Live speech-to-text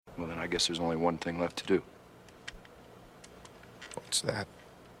Well, then I guess there's only one thing left to do. What's that?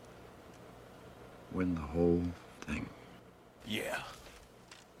 Win the whole thing. Yeah.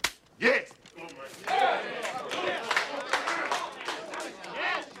 Yes!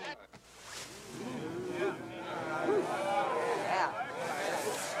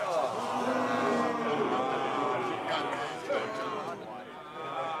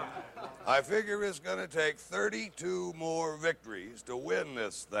 I figure it's going to take 32 more victories to win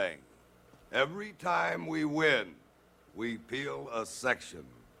this thing. Every time we win, we peel a section.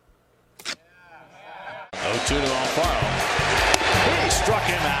 0-2 to Alfaro. He struck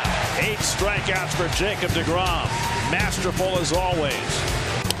him out. 8 strikeouts for Jacob deGrom. Masterful as always.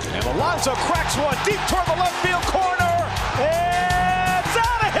 And Alonso cracks one deep toward the left field corner. It's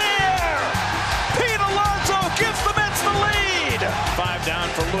out of here! Pete Alonso gives the Mets the lead. 5 down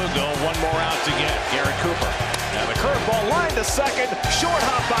for Lugo. 1 more out to get. Garrett Cooper. And the curveball line to second. Short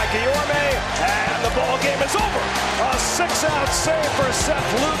hop by Guillorme. And the ball game is over. A 6-out save for Seth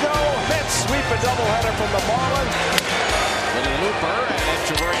Lugo. Mets sweep a doubleheader from the Marlins. Little looper, and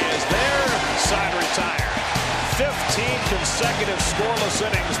Echeverria is there. Side retired. 15 consecutive scoreless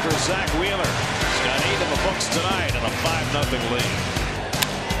innings for Zach Wheeler. He's got 8 in the books tonight and a 5-0 lead.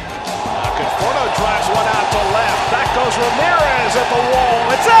 Conforto drives one out to left. Back goes Ramirez at the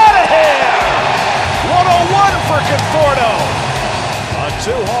wall. It's out of here! 101 for Conforto. A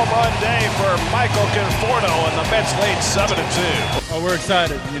 2-home run day for Michael Conforto, and the Mets lead 7-2. Oh, we're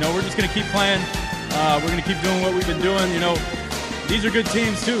excited. We're just going to keep playing. We're going to keep doing what we've been doing. These are good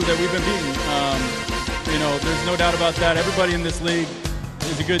teams, too, that we've been beating. There's no doubt about that. Everybody in this league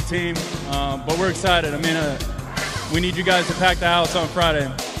is a good team, but we're excited. We need you guys to pack the house on Friday.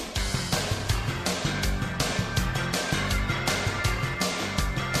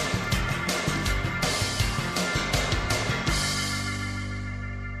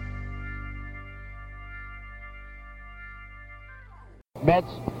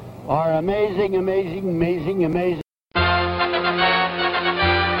 Mets are amazing, amazing, amazing, amazing.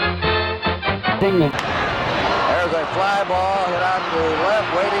 There's a fly ball hit out to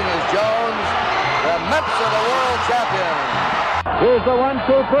left. Waiting is Jones. The Mets are the world champions. Here's the 1-2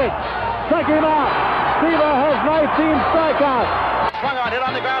 pitch. Strike him out. Seaver has 19 strikeouts. Swung on, hit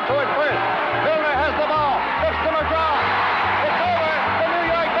on the ground toward first. Milner has the ball. Looks to McGraw. It's over. The New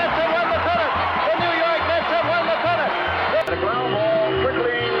York Mets have won the pennant. The New York Mets have won the pennant. The ground ball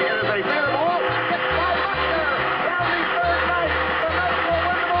quickly is a fair ball. It's by Buckner. Down the third base. The Mets will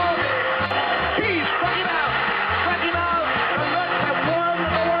win the ball game. He struck him out. Struck him out. The Mets have won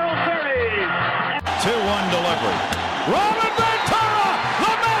the World Series. 2-1 delivery. Robin Ventura!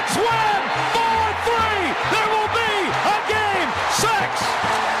 The Mets win! 4-3! There will be a game 6!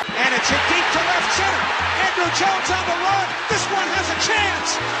 And it's hit deep to left center. Andrew Jones on the run. This one has a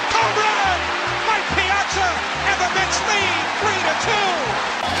chance. Home run! Mike Piazza, and the Mets lead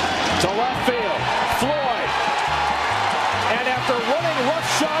 3-2. To left field, Floyd. And after running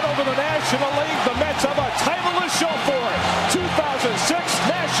roughshod over the National League, the Mets have a title to show for it. 2006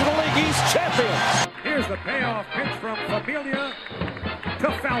 National League East champions. Here's the payoff pitch from Familia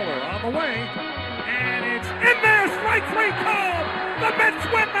to Fowler on the way. And it's in there, strike 3 called. The Mets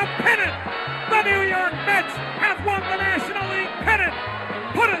win the pennant. The New York Mets have won the National League pennant.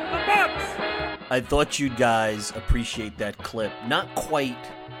 Put it in the books. I thought you guys appreciate that clip. Not quite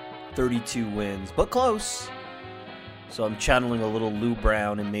 32 wins, but close. So I'm channeling a little Lou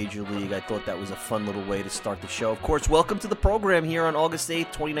Brown in Major League. I thought that was a fun little way to start the show. Of course, welcome to the program here on August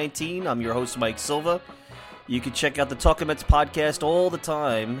 8th, 2019. I'm your host, Mike Silva. You can check out the Talkin' Mets podcast all the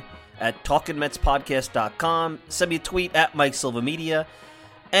time at talkinmetspodcast.com. Send me a tweet at Mike Silva Media.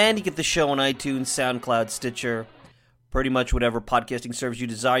 And you get the show on iTunes, SoundCloud, Stitcher, pretty much whatever podcasting service you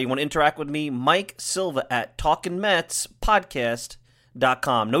desire. You want to interact with me, Mike Silva at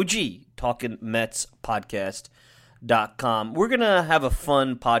talkinmetspodcast.com. No G, talkinmetspodcast.com. We're going to have a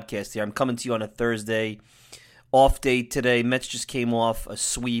fun podcast here. I'm coming to you on a Thursday, off day today. Mets just came off a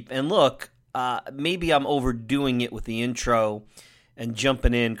sweep. And look, maybe I'm overdoing it with the intro and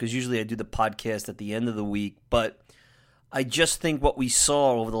jumping in, because usually I do the podcast at the end of the week. But I just think what we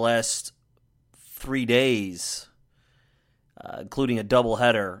saw over the last 3 days, including a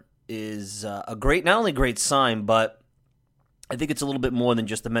doubleheader, is a great, not only great sign, but I think it's a little bit more than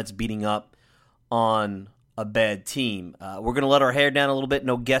just the Mets beating up on a bad team. We're going to let our hair down a little bit.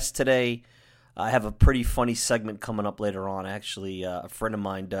 No guest today. I have a pretty funny segment coming up later on. Actually, a friend of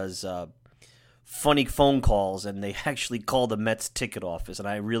mine does funny phone calls, and they actually call the Mets ticket office, and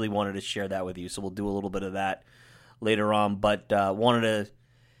I really wanted to share that with you, so we'll do a little bit of that later on. But wanted to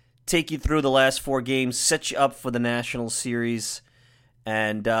take you through the last 4 games, set you up for the National Series,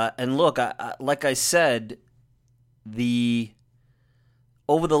 And look, like I said,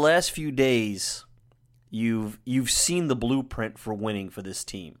 over the last few days, you've seen the blueprint for winning for this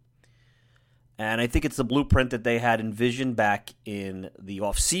team. And I think it's the blueprint that they had envisioned back in the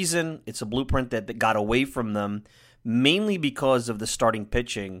offseason. It's a blueprint that got away from them, mainly because of the starting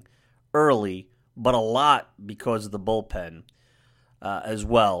pitching early, but a lot because of the bullpen as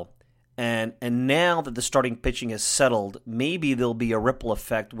well. And now that the starting pitching has settled, maybe there'll be a ripple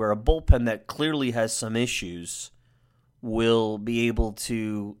effect where a bullpen that clearly has some issues will be able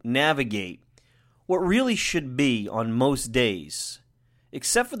to navigate what really should be on most days,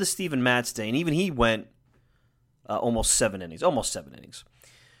 except for the Steven Matz day, and even he went almost 7 innings.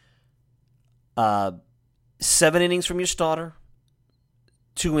 7 innings from your starter,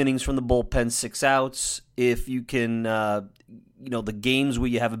 2 innings from the bullpen, 6 outs. If you can, the games where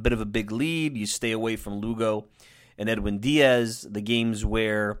you have a bit of a big lead, you stay away from Lugo and Edwin Diaz. The games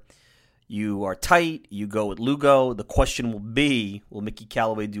where you are tight, you go with Lugo. The question will be, will Mickey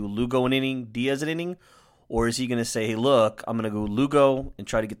Callaway do Lugo an inning, Diaz an inning? Or is he going to say, hey, look, I'm going to go Lugo and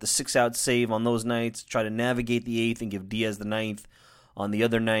try to get the 6-out save on those nights, try to navigate the 8th and give Diaz the 9th on the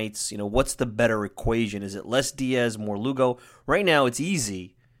other nights? What's the better equation? Is it less Diaz, more Lugo? Right now, it's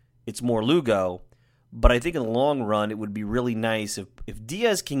easy. It's more Lugo. But I think in the long run, it would be really nice if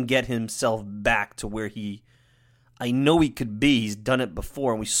Diaz can get himself back to where I know he could be. He's done it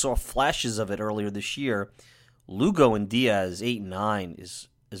before, and we saw flashes of it earlier this year. Lugo and Diaz, 8 and 9, is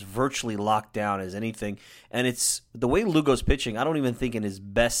virtually locked down as anything. And it's the way Lugo's pitching, I don't even think in his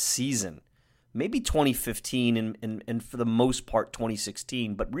best season. Maybe 2015 and for the most part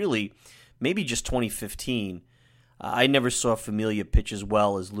 2016, but really maybe just 2015. I never saw Familia pitch as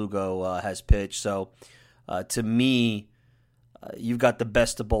well as Lugo has pitched. So to me, you've got the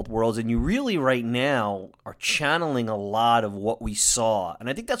best of both worlds. And you really right now are channeling a lot of what we saw. And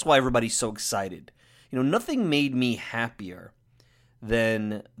I think that's why everybody's so excited. Nothing made me happier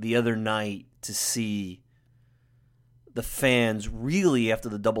than the other night to see the fans really, after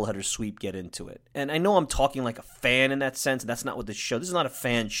the doubleheader sweep, get into it. And I know I'm talking like a fan in that sense, and that's not what this show. This is not a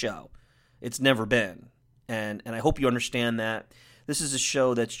fan show. It's never been. And I hope you understand that. This is a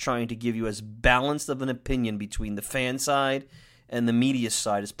show that's trying to give you as balanced of an opinion between the fan side and the media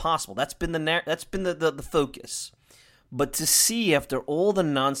side as possible. That's been the focus. But to see, after all the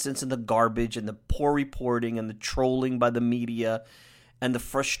nonsense and the garbage and the poor reporting and the trolling by the media and the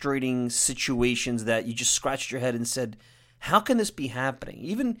frustrating situations that you just scratched your head and said, how can this be happening?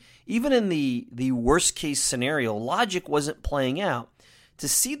 Even in the worst case scenario, logic wasn't playing out. To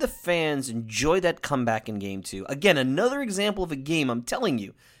see the fans enjoy that comeback in Game 2. Again, another example of a game, I'm telling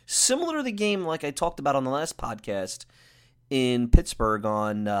you, similar to the game like I talked about on the last podcast in Pittsburgh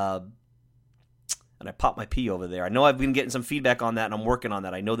and I popped my pee over there. I know I've been getting some feedback on that, and I'm working on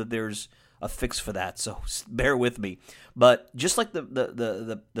that. I know that there's a fix for that, so bear with me. But just like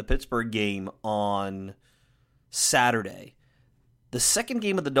the Pittsburgh game on Saturday, the second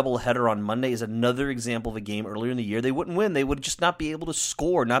game of the doubleheader on Monday is another example of a game earlier in the year they wouldn't win. They would just not be able to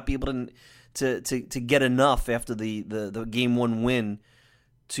score, not be able to get enough after the Game 1 win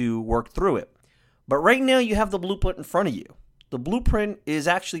to work through it. But right now you have the blueprint in front of you. The blueprint is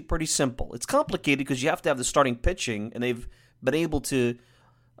actually pretty simple. It's complicated because you have to have the starting pitching, and they've been able to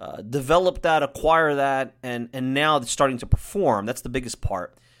develop that, acquire that, and now they're starting to perform. That's the biggest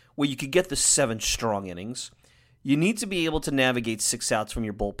part, where you could get the 7 strong innings. You need to be able to navigate 6 outs from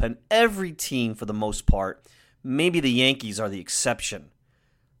your bullpen. Every team, for the most part, maybe the Yankees are the exception,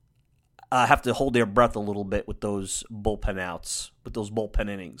 have to hold their breath a little bit with those bullpen outs, with those bullpen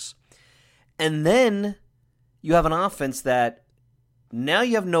innings. And then you have an offense that now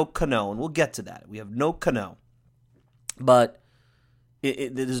you have no Cano, and we'll get to that. We have no Cano, but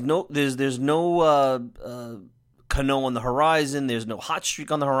there's no Cano on the horizon. There's no hot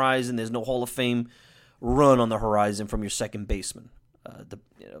streak on the horizon. There's no Hall of Fame run on the horizon from your second baseman.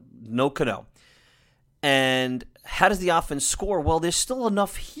 No Cano. And how does the offense score? Well, there's still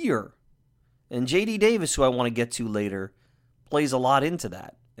enough here. And J.D. Davis, who I want to get to later, plays a lot into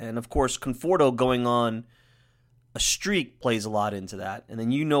that. And, of course, Conforto going on a streak plays a lot into that. And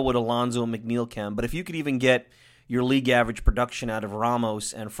then you know what Alonso and McNeil can. But if you could even get your league average production out of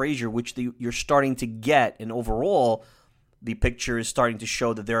Ramos and Frazier, which you're starting to get, and overall the picture is starting to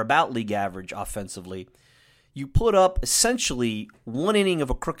show that they're about league average offensively, you put up essentially 1 inning of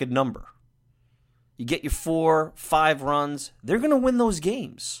a crooked number. You get your 4-5 runs, they're going to win those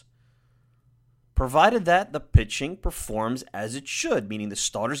games. Provided that the pitching performs as it should, meaning the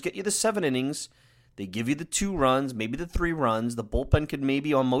starters get you the 7 innings, they give you the 2 runs, maybe the 3 runs, the bullpen could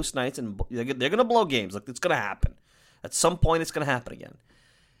maybe on most nights, and they're going to blow games. Like, it's going to happen. At some point, it's going to happen again.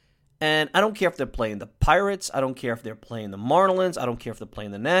 And I don't care if they're playing the Pirates. I don't care if they're playing the Marlins. I don't care if they're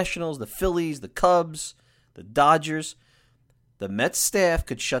playing the Nationals, the Phillies, the Cubs, the Dodgers. The Mets staff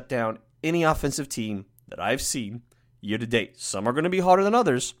could shut down any offensive team that I've seen year to date. Some are going to be harder than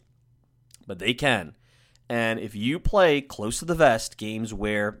others, but they can. And if you play close to the vest, games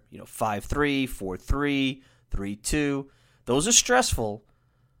where, 5-3, 4-3, 3-2, those are stressful,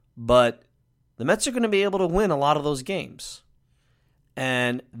 but the Mets are going to be able to win a lot of those games.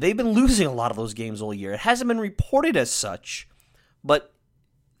 And they've been losing a lot of those games all year. It hasn't been reported as such, but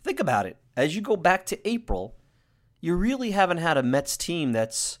think about it. As you go back to April, you really haven't had a Mets team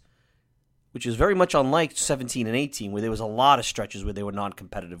which is very much unlike 17 and 18, where there was a lot of stretches where they were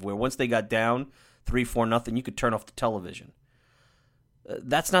non-competitive, where once they got down 3-4-0, you could turn off the television.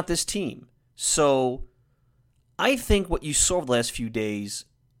 That's not this team. So I think what you saw over the last few days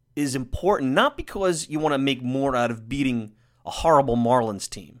is important, not because you want to make more out of beating a horrible Marlins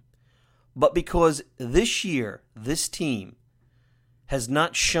team, but because this year, this team has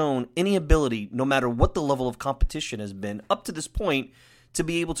not shown any ability, no matter what the level of competition has been up to this point, to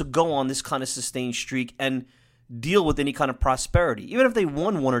be able to go on this kind of sustained streak and deal with any kind of prosperity. Even if they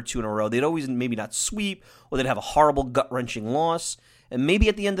won one or two in a row, they'd always maybe not sweep, or they'd have a horrible gut-wrenching loss. And maybe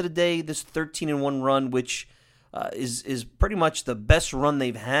at the end of the day, this 13-1 run, which is pretty much the best run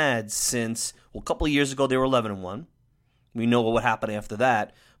they've had since, a couple of years ago they were 11-1. We know what happened after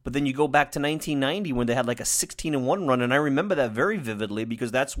that. But then you go back to 1990 when they had like a 16-1 run, and I remember that very vividly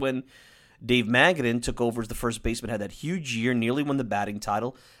because that's when Dave Magadan took over as the first baseman, had that huge year, nearly won the batting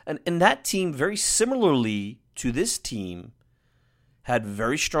title. And that team, very similarly to this team, had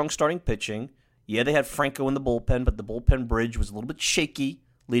very strong starting pitching. Yeah, they had Franco in the bullpen, but the bullpen bridge was a little bit shaky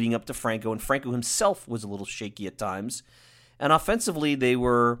leading up to Franco, and Franco himself was a little shaky at times. And offensively, they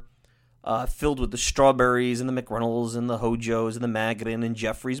were filled with the Strawberries and the McReynolds and the Hojos and the Magadan and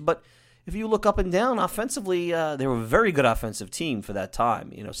Jeffries. But if you look up and down, offensively, they were a very good offensive team for that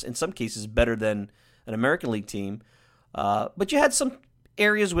time. In some cases better than an American League team. But you had some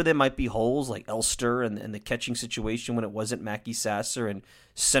areas where there might be holes, like Elster and the catching situation when it wasn't Mackey Sasser, and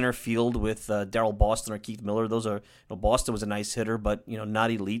center field with Darrell Boston or Keith Miller. Those are Boston was a nice hitter, but not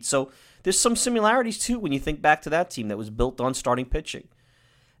elite. So there's some similarities too when you think back to that team that was built on starting pitching.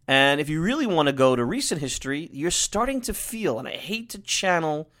 And if you really want to go to recent history, you're starting to feel, and I hate to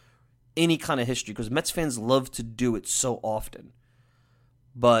channel any kind of history because Mets fans love to do it so often,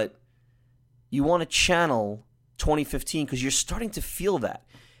 but you want to channel 2015 because you're starting to feel that.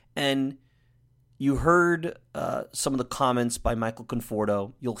 And you heard some of the comments by Michael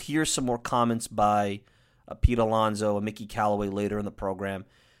Conforto. You'll hear some more comments by Pete Alonso and Mickey Callaway later in the program.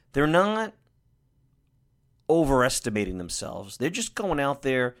 They're not overestimating themselves. They're just going out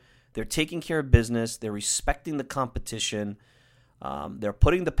there. They're taking care of business. They're respecting the competition. They're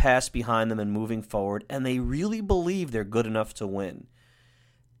putting the past behind them and moving forward, and they really believe they're good enough to win.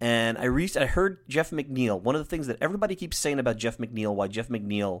 And I heard Jeff McNeil. One of the things that everybody keeps saying about Jeff McNeil, why Jeff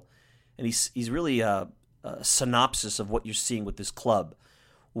McNeil, and he's really a synopsis of what you're seeing with this club.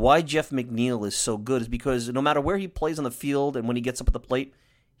 Why Jeff McNeil is so good is because no matter where he plays on the field and when he gets up at the plate,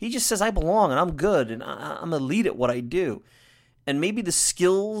 he just says, I belong and I'm good and I'm elite at what I do. And maybe the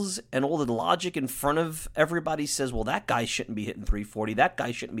skills and all the logic in front of everybody says, well, that guy shouldn't be hitting 340. That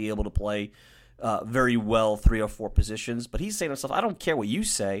guy shouldn't be able to play very well 3 or 4 positions. But he's saying to himself, I don't care what you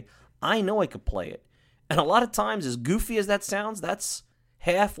say. I know I could play it. And a lot of times, as goofy as that sounds, that's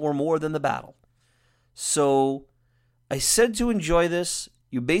half or more than the battle. So I said to enjoy this.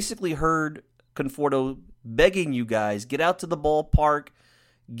 You basically heard Conforto begging you guys, get out to the ballpark,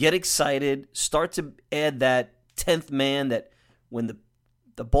 get excited, start to add that 10th man that when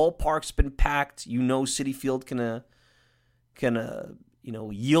the ballpark's been packed, Citi Field can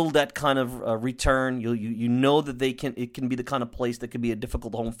yield that kind of return. You know that it can be the kind of place that can be a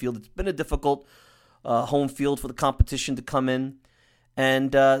difficult home field. It's been a difficult home field for the competition to come in,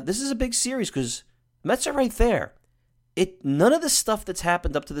 and this is a big series because Mets are right there. None of the stuff that's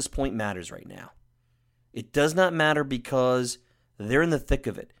happened up to this point matters right now. It does not matter because they're in the thick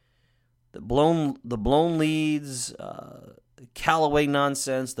of it. The blown leads, the Callaway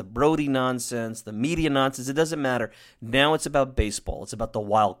nonsense, the Brody nonsense, the media nonsense. It doesn't matter. Now it's about baseball. It's about the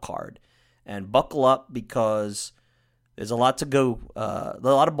wild card. And buckle up because there's a lot to go. A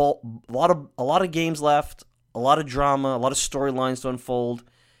lot of games left. A lot of drama. A lot of storylines to unfold.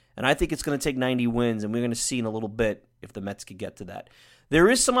 And I think it's going to take 90 wins, and we're going to see in a little bit if the Mets could get to that. There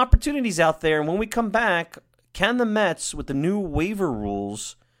is some opportunities out there, and when we come back, can the Mets, with the new waiver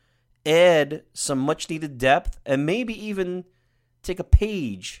rules, add some much-needed depth and maybe even take a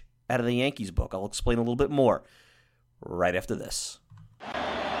page out of the Yankees book? I'll explain a little bit more. right after this.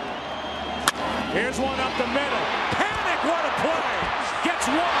 Here's one up the middle. Panik, what a play! Gets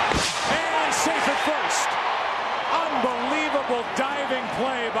one and safe at first. Unbelievable diving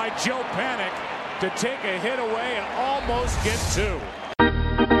play by Joe Panik to take a hit away and almost get two.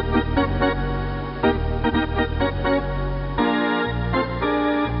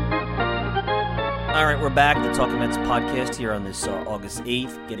 All right, we're back. The Talking Mets podcast here on this August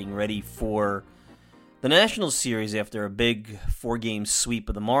 8th, getting ready for the Nationals series after a big 4-game sweep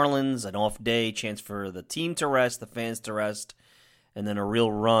of the Marlins, an off day, chance for the team to rest, the fans to rest, and then a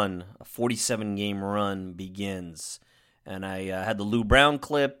real run, a 47-game run begins. And I had the Lou Brown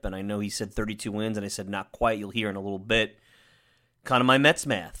clip, and I know he said 32 wins, and I said not quite. You'll hear in a little bit. Kind of my Mets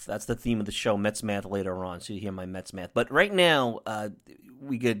math. That's the theme of the show, Mets math later on, so you hear my Mets math. But right now,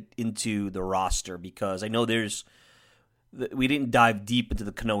 we get into the roster because I know we didn't dive deep into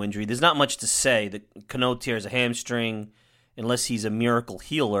the Cano injury. There's not much to say. The Cano tears a hamstring. Unless he's a miracle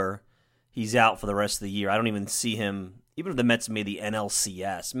healer, he's out for the rest of the year. I don't even see him, even if the Mets made the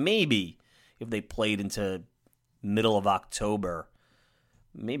NLCS, maybe if they played into middle of October,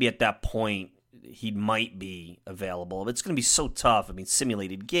 maybe at that point he might be available. It's going to be so tough. I mean,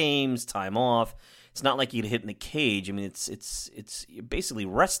 simulated games, time off. It's not like you get hit in the cage. I mean, it's basically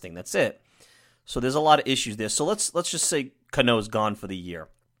resting. That's it. So there's a lot of issues there. So let's just say Cano's gone for the year.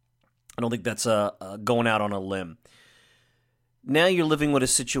 I don't think that's going out on a limb. Now you're living with a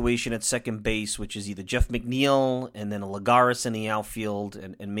situation at second base, which is either Jeff McNeil and then a Lagares in the outfield,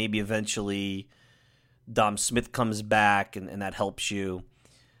 and maybe eventually Dom Smith comes back and that helps you.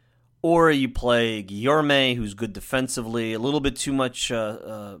 Or you play Guillorme, who's good defensively, a little bit too much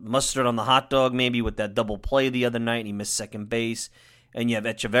mustard on the hot dog maybe with that double play the other night, and he missed second base. And you have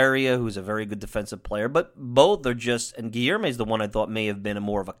Echeverria, who's a very good defensive player. But both are just, and Guillorme's the one I thought may have been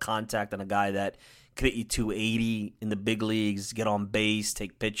more of a contact and a guy that could hit you 280 in the big leagues, get on base,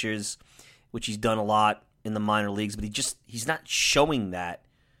 take pitches, which he's done a lot in the minor leagues. But he's not showing that.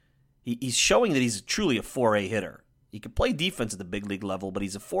 He's showing that he's truly a 4A hitter. He can play defense at the big league level, but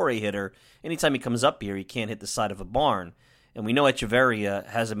he's a 4A hitter. Anytime he comes up here, he can't hit the side of a barn. And we know Echeverria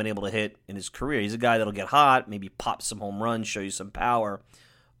hasn't been able to hit in his career. He's a guy that'll get hot, maybe pop some home runs, show you some power.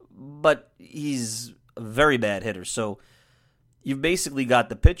 But he's a very bad hitter. So you've basically got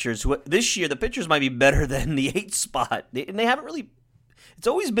the pitchers who this year, the pitchers might be better than the 8th spot. And they haven't really. It's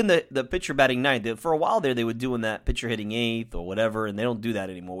always been the pitcher batting 9th. For a while there, they were doing that pitcher hitting 8th or whatever, and they don't do that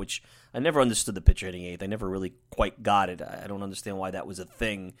anymore, which I never understood the pitcher hitting 8th. I never really quite got it. I don't understand why that was a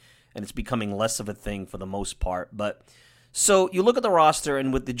thing, and it's becoming less of a thing for the most part. But so you look at the roster,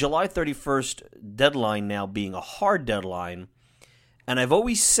 and with the July 31st deadline now being a hard deadline, and I've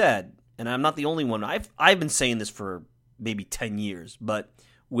always said, and I'm not the only one, I've been saying this for maybe 10 years, but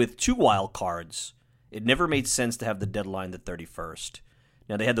with 2 wild cards, it never made sense to have the deadline the 31st.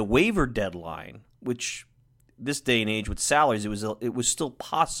 Now, they had the waiver deadline, which this day and age with salaries, it was still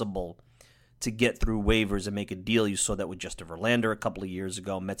possible to get through waivers and make a deal. You saw that with Justin Verlander a couple of years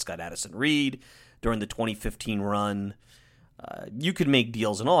ago. Mets got Addison Reed during the 2015 run. You could make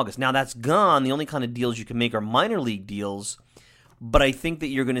deals in August. Now, that's gone. The only kind of deals you can make are minor league deals, but I think that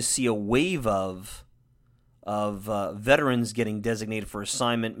you're going to see a wave of veterans getting designated for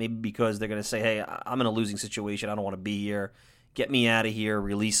assignment, maybe because they're going to say, hey, I'm in a losing situation. I don't want to be here. Get me out of here.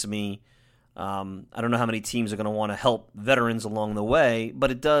 Release me. I don't know how many teams are going to want to help veterans along the way,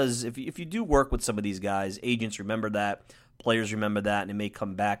 but it does. If you do work with some of these guys, agents remember that, players remember that, and it may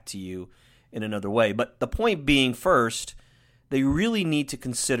come back to you in another way. But the point being, first, they really need to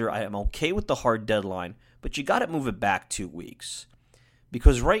consider, I am okay with the hard deadline, but you got to move it back 2 weeks.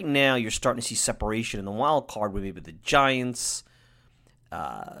 Because right now you're starting to see separation in the wild card where maybe the Giants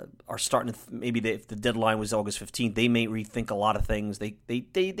are starting to, if the deadline was August 15th, they may rethink a lot of things. They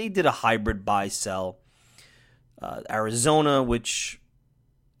did a hybrid buy-sell. Arizona, which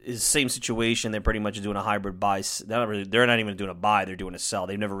is the same situation, they're pretty much doing a hybrid buy. They're not even doing a buy, they're doing a sell.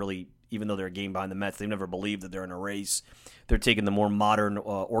 They've never really, even though they're a game behind the Mets, they've never believed that they're in a race. They're taking the more modern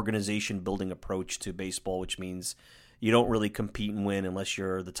organization-building approach to baseball, which means you don't really compete and win unless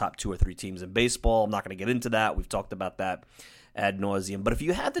you're the top 2 or 3 teams in baseball. I'm not going to get into that. We've talked about that ad nauseum. But if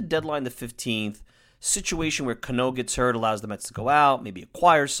you had the deadline the 15th, situation where Cano gets hurt allows the Mets to go out, maybe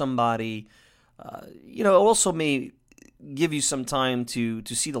acquire somebody, it also may give you some time to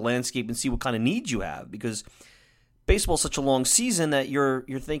see the landscape and see what kind of needs you have, because baseball is such a long season that you're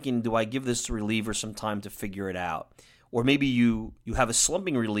thinking, do I give this reliever some time to figure it out? Or maybe you have a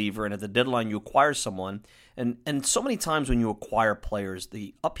slumping reliever, and at the deadline you acquire someone. And so many times when you acquire players,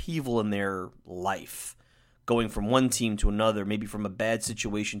 the upheaval in their life, going from one team to another, maybe from a bad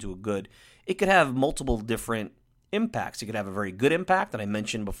situation to a good, it could have multiple different impacts. He could have a very good impact, and I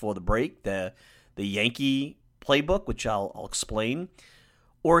mentioned before the break the Yankee playbook, which I'll explain,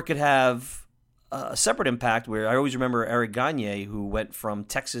 or it could have a separate impact where I always remember Eric Gagne, who went from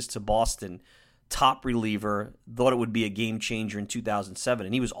Texas to Boston, top reliever, thought it would be a game changer in 2007,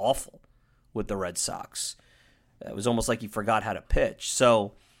 and he was awful with the Red Sox. It was almost like he forgot how to pitch.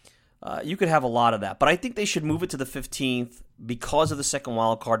 So you could have a lot of that. But I think they should move it to the 15th because of the second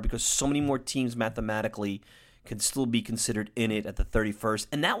wild card, because so many more teams mathematically can still be considered in it at the 31st,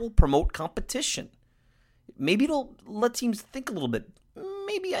 and that will promote competition. Maybe it'll let teams think a little bit.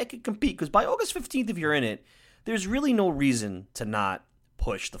 Maybe I could compete, because by August 15th, if you're in it, there's really no reason to not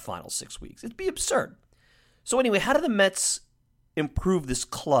push the final 6 weeks. It'd be absurd. So anyway, how do the Mets improve this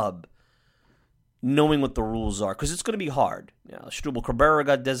club knowing what the rules are? Because it's going to be hard. Struble Cabrera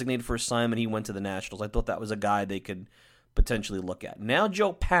got designated for assignment. He went to the Nationals. I thought that was a guy they could potentially look at. Now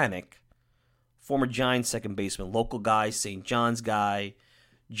Joe Panik, former Giants second baseman, local guy, St. John's guy,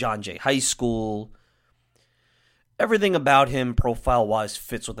 John Jay High School. Everything about him, profile-wise,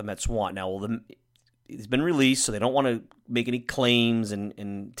 fits what the Mets want. Now, he's been released, so they don't want to make any claims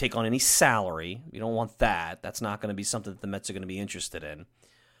and take on any salary. You don't want that. That's not going to be something that the Mets are going to be interested in.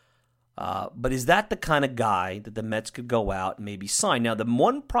 But is that the kind of guy that the Mets could go out and maybe sign? Now, the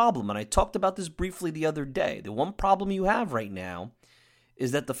one problem, and I talked about this briefly the other day, the one problem you have right now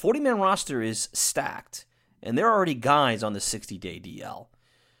is that the 40-man roster is stacked, and there are already guys on the 60-day DL.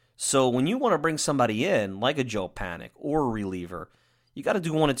 So when you want to bring somebody in, like a Joe Panik or a reliever, you got to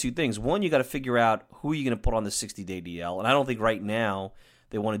do one of two things. One, you got to figure out who you're going to put on the 60-day DL, and I don't think right now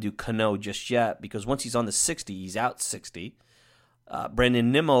they want to do Cano just yet, because once he's on the 60, he's out 60.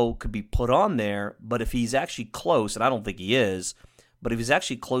 Brandon Nimmo could be put on there, but if he's actually close, and I don't think he is, but if he's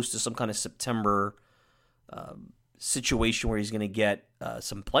actually close to some kind of September situation where he's going to get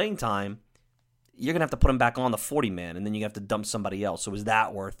some playing time, you're going to have to put him back on the 40-man, and then you have to dump somebody else. So is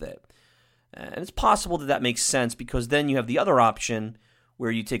that worth it? And it's possible that makes sense, because then you have the other option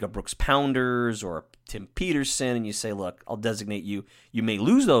where you take a Brooks Pounders or a Tim Peterson and you say, look, I'll designate you. You may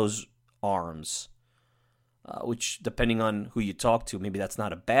lose those arms, which, depending on who you talk to, maybe that's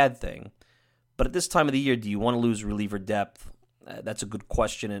not a bad thing. But at this time of the year, do you want to lose reliever depth? That's a good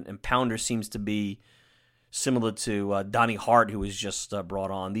question. And Pounder seems to be similar to Donnie Hart, who was just brought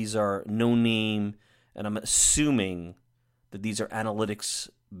on. These are no-name, and I'm assuming that these are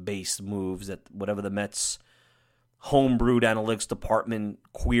analytics-based moves, that whatever the Mets' homebrewed analytics department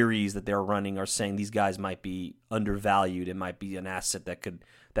queries that they're running are saying these guys might be undervalued. It might be an asset that could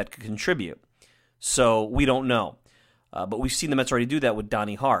contribute. So we don't know. But we've seen the Mets already do that with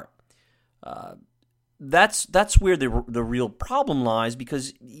Donnie Hart. That's where the real problem lies,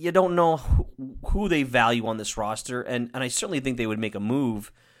 because you don't know who they value on this roster, and I certainly think they would make a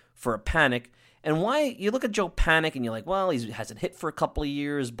move for a Panik. And why you look at Joe Panik and you're like, well, he hasn't hit for a couple of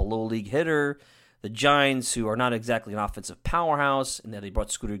years, below league hitter. The Giants, who are not exactly an offensive powerhouse, and then they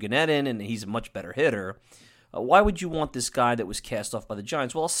brought Scooter Gennett in, and he's a much better hitter. Why would you want this guy that was cast off by the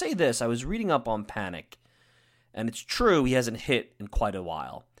Giants? Well, I'll say this. I was reading up on Panik, and it's true he hasn't hit in quite a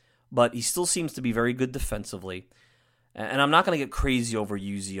while, but he still seems to be very good defensively. And I'm not going to get crazy over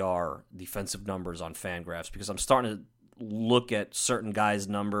UZR defensive numbers on Fangraphs, because I'm starting to look at certain guys'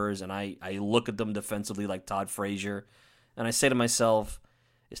 numbers, and I look at them defensively like Todd Frazier, and I say to myself,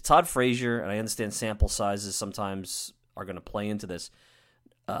 is Todd Frazier, and I understand sample sizes sometimes are going to play into this,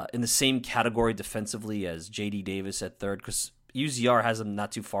 in the same category defensively as J.D. Davis at third? Because UZR has him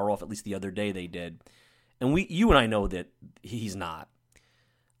not too far off, at least the other day they did. And you and I know that he's not.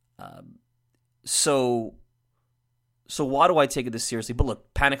 So why do I take it this seriously? But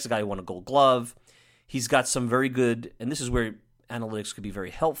look, Panik's a guy who won a Gold Glove. He's got some very good, and this is where analytics could be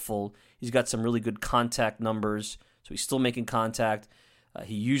very helpful, he's got some really good contact numbers, so he's still making contact.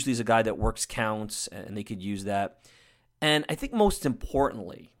 He usually is a guy that works counts, and they could use that. And I think most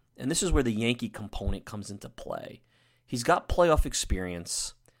importantly, and this is where the Yankee component comes into play, he's got playoff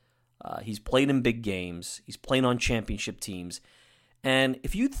experience. He's played in big games. He's played on championship teams. And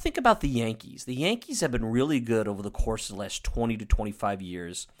if you think about the Yankees have been really good over the course of the last 20 to 25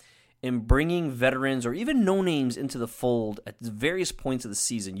 years in bringing veterans or even no-names into the fold at various points of the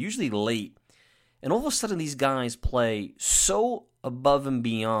season, usually late. And all of a sudden these guys play so above and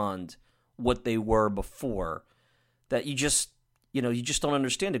beyond what they were before that you just don't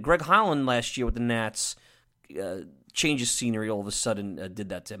understand it. Greg Holland last year with the Nats changed his scenery, all of a sudden did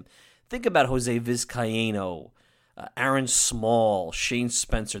that to him. Think about Jose Vizcaino, Aaron Small, Shane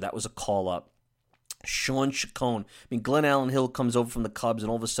Spencer, that was a call-up. Sean Chacon. Glenn Allen Hill comes over from the Cubs, and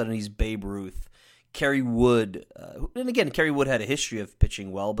all of a sudden he's Babe Ruth. Kerry Wood, and again, Kerry Wood had a history of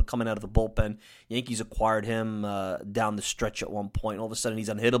pitching well, but coming out of the bullpen, Yankees acquired him down the stretch at one point. All of a sudden, he's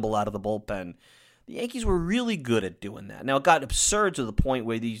unhittable out of the bullpen. The Yankees were really good at doing that. Now, it got absurd to the point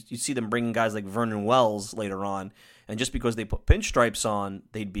where you see them bringing guys like Vernon Wells later on, and just because they put pinstripes on,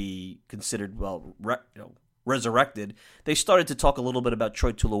 they'd be considered, resurrected. They started to talk a little bit about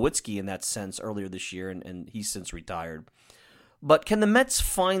Troy Tulowitzki in that sense earlier this year, and he's since retired. But can the Mets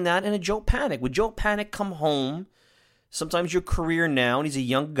find that in a Joe Panik? Would Joe Panik come home? Sometimes your career now, and he's a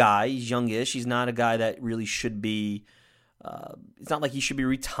young guy. He's youngish. He's not a guy that really should be. It's not like he should be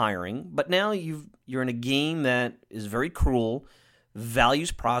retiring. But now you're in a game that is very cruel,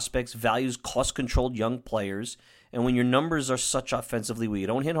 values prospects, values cost-controlled young players. And when your numbers are such offensively where you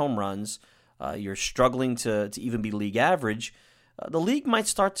don't hit home runs, you're struggling to even be league average, the league might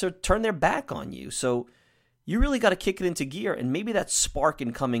start to turn their back on you. So you really got to kick it into gear, and maybe that spark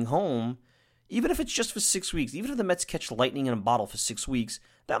in coming home, even if it's just for 6 weeks, even if the Mets catch lightning in a bottle for 6 weeks,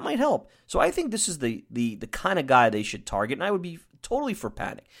 that might help. So I think this is the kind of guy they should target, and I would be totally for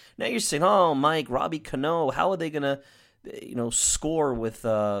Panik. Now you're saying, oh, Mike, Robbie Cano, how are they going to score with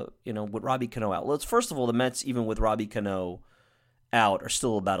Robbie Cano out? Well, first of all, the Mets, even with Robbie Cano out, are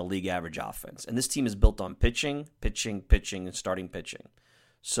still about a league average offense, and this team is built on pitching, and starting pitching.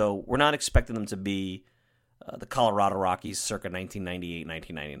 So we're not expecting them to be the Colorado Rockies circa 1998,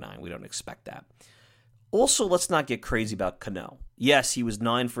 1999. We don't expect that. Also, let's not get crazy about Cano. Yes, he was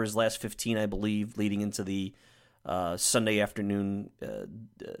 9 for his last 15, I believe, leading into the Sunday afternoon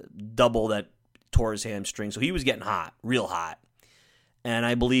double that tore his hamstring. So he was getting hot, real hot. And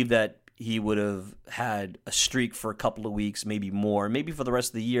I believe that he would have had a streak for a couple of weeks, maybe more, maybe for the rest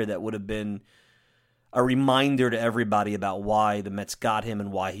of the year. That would have been a reminder to everybody about why the Mets got him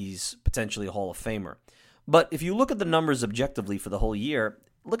and why he's potentially a Hall of Famer. But if you look at the numbers objectively for the whole year,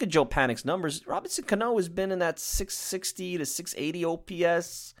 look at Joe Panik's numbers. Robinson Cano has been in that 660 to 680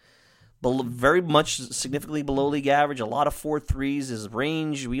 OPS, very much significantly below league average. A lot of 4.3s. His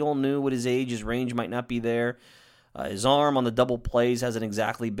range, we all knew what his age. His range might not be there. His arm on the double plays hasn't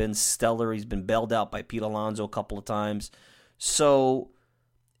exactly been stellar. He's been bailed out by Pete Alonso a couple of times. So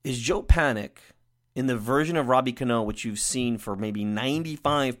is Joe Panik in the version of Robbie Cano, which you've seen for maybe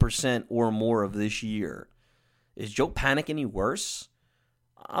 95% or more of this year, is Joe Panik any worse?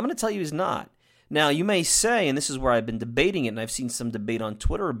 I'm going to tell you he's not. Now, you may say, and this is where I've been debating it, and I've seen some debate on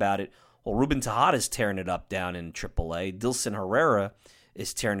Twitter about it, well, Ruben Tejada is tearing it up down in AAA. Dilson Herrera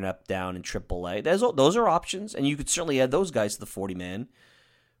is tearing it up down in AAA. Those are options, and you could certainly add those guys to the 40-man.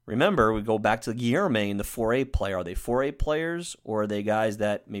 Remember, we go back to Guillerme and the 4A player. Are they 4A players, or are they guys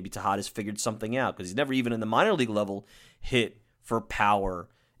that maybe Tejada's figured something out? Because he's never even in the minor league level hit for power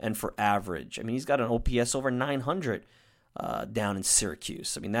and for average. I mean, he's got an OPS over 900 down in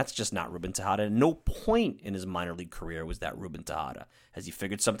Syracuse. I mean, that's just not Ruben Tejada. At no point in his minor league career was that Ruben Tejada. Has he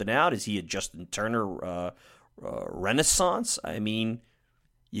figured something out? Is he a Justin Turner renaissance? I mean,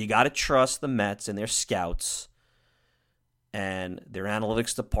 you got to trust the Mets and their scouts and their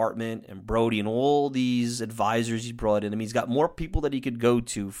analytics department and Brody and all these advisors he brought in. I mean, he's got more people that he could go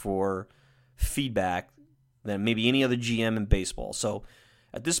to for feedback than maybe any other GM in baseball. So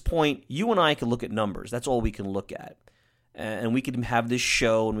at this point, you and I can look at numbers. That's all we can look at. And we can have this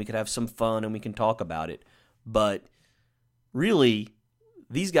show and we can have some fun and we can talk about it. But really,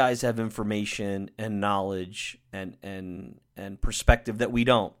 these guys have information and knowledge and perspective that we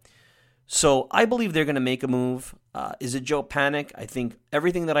don't. So I believe they're going to make a move. Is it Joe Panik? I think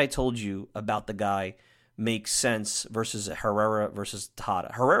everything that I told you about the guy makes sense versus Herrera versus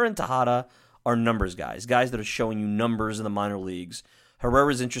Tejada. Herrera and Tejada are numbers guys that are showing you numbers in the minor leagues.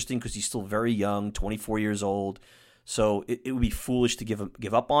 Herrera is interesting because he's still very young, 24 years old. So it would be foolish to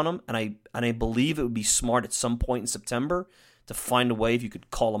give up on him. And I believe it would be smart at some point in September to find a way if you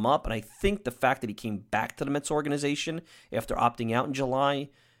could call him up. And I think the fact that he came back to the Mets organization after opting out in July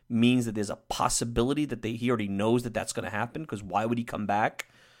means that there's a possibility that he already knows that that's going to happen, because why would he come back?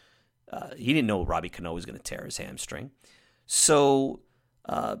 He didn't know Robbie Cano was going to tear his hamstring. So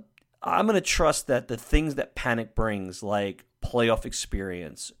I'm going to trust that the things that Panik brings, like playoff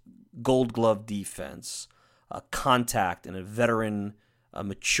experience, gold glove defense, contact, and a veteran,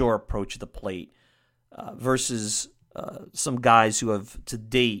 mature approach to the plate versus some guys who have, to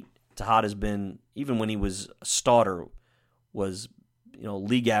date, Tejada's been, even when he was a starter, was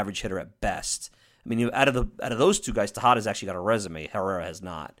league average hitter at best. I mean, out of those two guys, Tejada's actually got a resume. Herrera has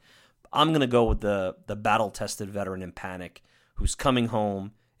not. I'm going to go with the battle-tested veteran in Panik, who's coming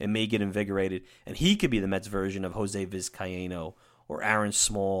home and may get invigorated, and he could be the Mets version of Jose Vizcaino or Aaron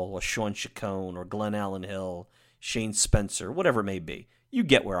Small or Sean Chacon or Glenn Allen Hill, Shane Spencer, whatever it may be. You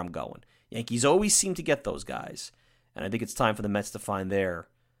get where I'm going. Yankees always seem to get those guys, and I think it's time for the Mets to find their,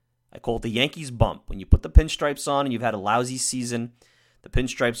 I call it the Yankees bump. When you put the pinstripes on and you've had a lousy season, the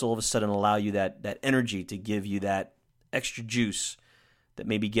pinstripes all of a sudden allow you that energy to give you that extra juice that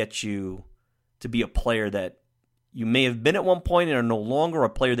maybe gets you to be a player that you may have been at one point and are no longer, a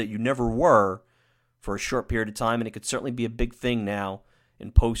player that you never were for a short period of time, and it could certainly be a big thing now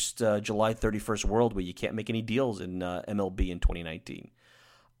in post-July 31st world where you can't make any deals in MLB in 2019.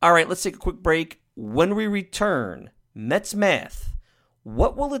 All right, let's take a quick break. When we return, Mets math.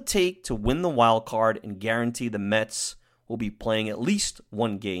 What will it take to win the wild card and guarantee the Mets will be playing at least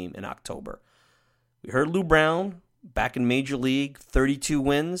one game in October? We heard Lou Brown back in Major League, 32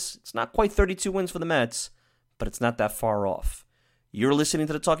 wins. It's not quite 32 wins for the Mets, but it's not that far off. You're listening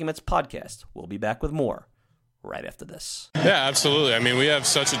to the Talking Mets podcast. We'll be back with more right after this. Yeah, absolutely. I mean, we have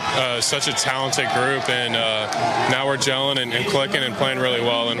such a talented group, and now we're gelling and clicking and playing really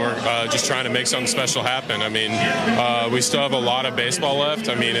well, and we're just trying to make something special happen. I mean, we still have a lot of baseball left.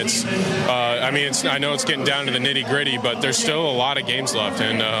 I mean, I know it's getting down to the nitty gritty, but there's still a lot of games left,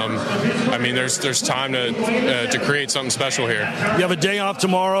 and I mean, there's time to create something special here. You have a day off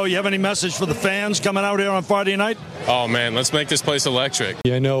tomorrow. You have any message for the fans coming out here on Friday night? Oh man, let's make this place electric.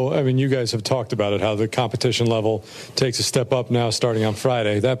 Yeah, I know. I mean, you guys have talked about it, how the competition level takes a step up now starting on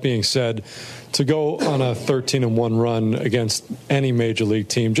Friday. That being said, to go on a 13-1 run against any major league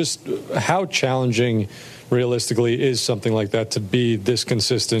team, just how challenging realistically is something like that to be this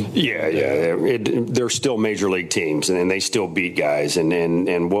consistent? They're still major league teams, and they still beat guys,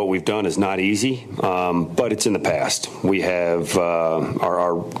 and what we've done is not easy, but it's in the past. We have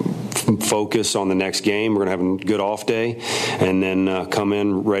our focus on the next game. We're going to have a good off day, and then come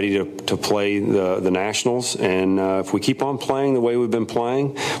in ready to play the Nationals, and if we keep on playing the way we've been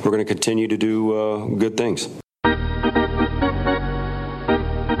playing, we're going to continue to do good things.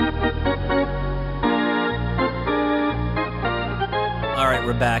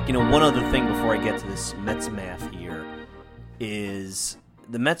 We're back. One other thing before I get to this Mets math here is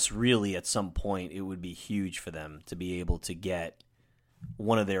the Mets really, at some point, it would be huge for them to be able to get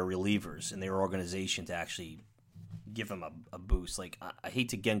one of their relievers in their organization to actually give them a boost. Like, I hate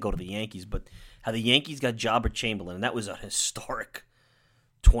to, again, go to the Yankees, but how the Yankees got Jobber Chamberlain, and that was a historic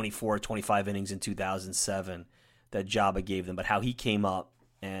 24, 25 innings in 2007 that Jobber gave them, but how he came up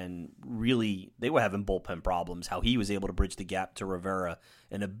and really, they were having bullpen problems. How he was able to bridge the gap to Herrera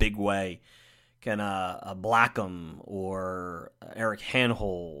in a big way. Can Blackham or Eric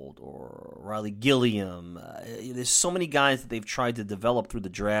Hanhold or Riley Gilliam. There's so many guys that they've tried to develop through the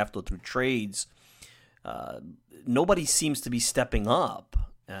draft or through trades. Nobody seems to be stepping up.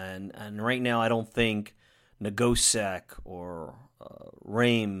 And right now, I don't think Nagosek or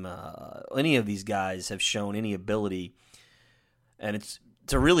Rame, any of these guys have shown any ability. And it's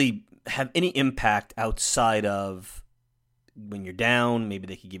to really have any impact outside of when you're down. Maybe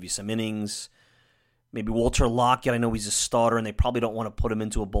they could give you some innings. Maybe Walter Lockett, I know he's a starter, and they probably don't want to put him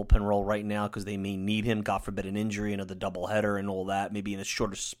into a bullpen role right now because they may need him, God forbid an injury, another doubleheader and all that. Maybe in a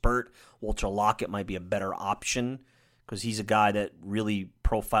shorter spurt, Walter Lockett might be a better option because he's a guy that really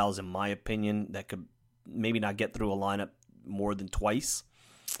profiles, in my opinion, that could maybe not get through a lineup more than twice.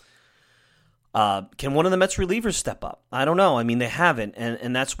 Can one of the Mets relievers step up? I don't know. I mean, they haven't,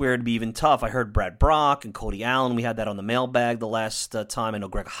 and that's where it'd be even tough. I heard Brad Brock and Cody Allen. We had that on the mailbag the last time. I know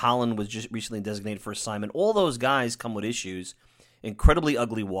Greg Holland was just recently designated for assignment. All those guys come with issues. Incredibly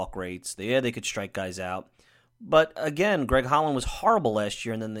ugly walk rates. They could strike guys out. But again, Greg Holland was horrible last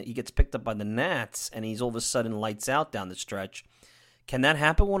year, and then he gets picked up by the Nats, and he's all of a sudden lights out down the stretch. Can that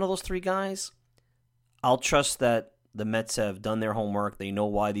happen, one of those three guys? I'll trust that the Mets have done their homework. They know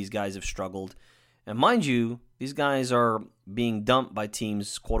why these guys have struggled. And mind you, these guys are being dumped by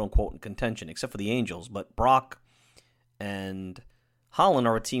teams, quote-unquote, in contention, except for the Angels. But Brock and Holland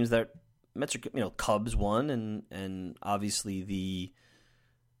are teams that Mets are, Cubs one, and obviously the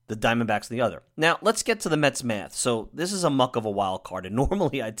Diamondbacks the other. Now, let's get to the Mets math. So this is a muck of a wild card. And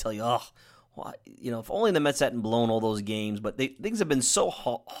normally I'd tell you, if only the Mets hadn't blown all those games. But things have been so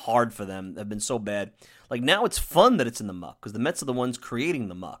hard for them. They've been so bad. Like, now it's fun that it's in the muck because the Mets are the ones creating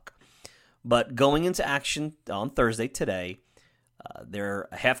the muck. But going into action on Thursday today, they're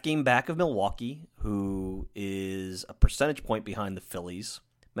a half game back of Milwaukee, who is a percentage point behind the Phillies.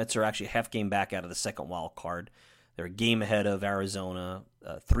 Mets are actually a half game back out of the second wild card. They're a game ahead of Arizona,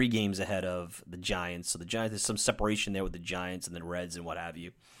 3 games ahead of the Giants. So the Giants, there's some separation there with the Giants and the Reds and what have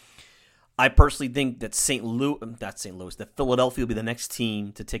you. I personally think that that Philadelphia will be the next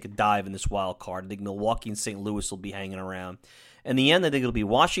team to take a dive in this wild card. I think Milwaukee and St. Louis will be hanging around. In the end, I think it'll be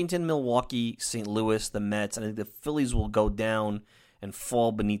Washington, Milwaukee, St. Louis, the Mets, and I think the Phillies will go down and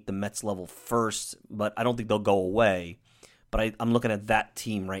fall beneath the Mets level first, but I don't think they'll go away. But I'm looking at that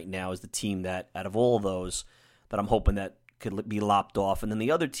team right now as the team that, out of all of those, that I'm hoping that could be lopped off. And then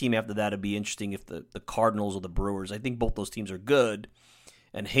the other team after that would be interesting if the Cardinals or the Brewers. I think both those teams are good.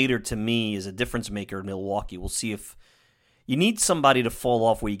 And Hader, to me, is a difference maker in Milwaukee. We'll see if you need somebody to fall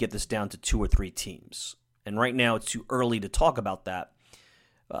off where you get this down to 2 or 3 teams. And right now it's too early to talk about that,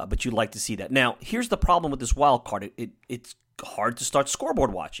 but you'd like to see that. Now, here's the problem with this wild card. It's hard to start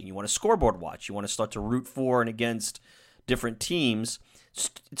scoreboard watching. You want to scoreboard watch. You want to start to root for and against different teams.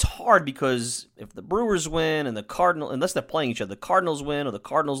 It's hard because if the Brewers win and the Cardinals, unless they're playing each other, the Cardinals win or the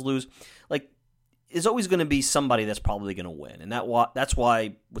Cardinals lose, there's always going to be somebody that's probably going to win. And that's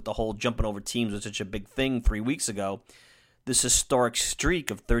why with the whole jumping over teams was such a big thing 3 weeks ago, this historic streak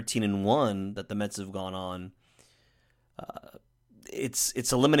of 13-1 that the Mets have gone on,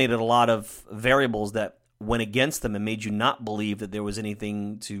 it's eliminated a lot of variables that went against them and made you not believe that there was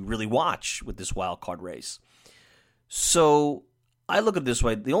anything to really watch with this wild card race. So I look at it this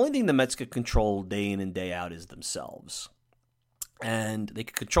way. The only thing the Mets could control day in and day out is themselves. And they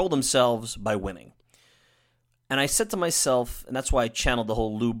could control themselves by winning. And I said to myself, and that's why I channeled the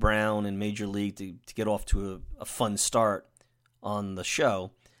whole Lou Brown and Major League to get off to a fun start on the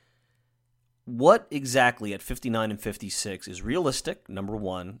show. What exactly at 59 and 56 is realistic, number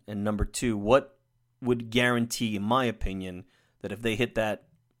one, and number two, what would guarantee, in my opinion, that if they hit that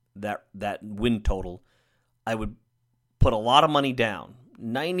win total, I would put a lot of money down,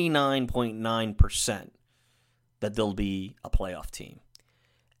 99.9%, that they'll be a playoff team.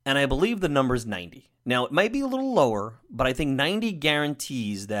 And I believe the number is 90. Now, it might be a little lower, but I think 90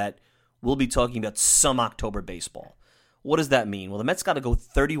 guarantees that we'll be talking about some October baseball. What does that mean? Well, the Mets got to go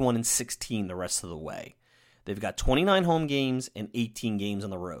 31 and 16 the rest of the way. They've got 29 home games and 18 games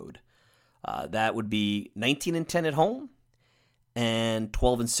on the road. That would be 19 and 10 at home and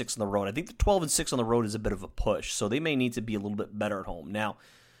 12 and 6 on the road. I think the 12 and 6 on the road is a bit of a push, so they may need to be a little bit better at home. Now,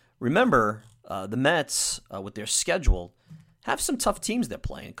 remember, the Mets, with their schedule, have some tough teams they're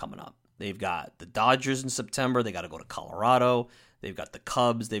playing coming up. They've got the Dodgers in September. They got to go to Colorado. They've got the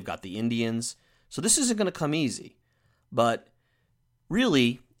Cubs. They've got the Indians. So this isn't going to come easy. But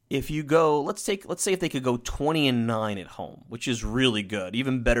really, if you go, let's say if they could go 20 and 9 at home, which is really good,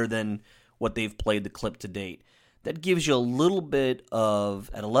 even better than what they've played the clip to date. That gives you a little bit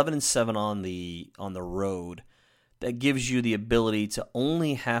of, at 11 and 7 on the road, that gives you the ability to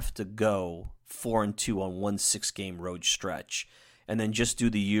only have to go 4 and 2 on one 6-game road stretch, and then just do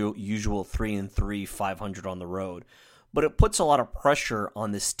the usual 3 and 3, 500 on the road. But it puts a lot of pressure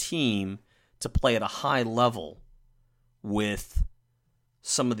on this team to play at a high level with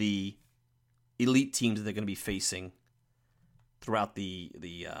some of the elite teams that they're going to be facing throughout the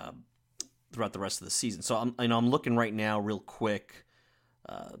rest of the season. So I'm looking right now real quick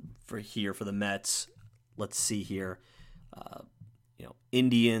for the Mets. Let's see here.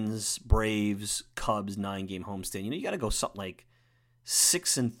 Indians, Braves, Cubs, 9-game homestand. You got to go something like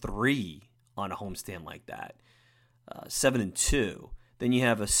 6 and 3 on a homestand like that. 7 and 2. Then you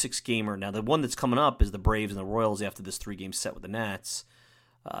have a 6-gamer. Now the one that's coming up is the Braves and the Royals after this 3-game set with the Nats.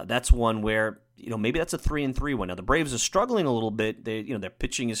 That's one where maybe that's a 3 and 3 one. Now the Braves are struggling a little bit. Their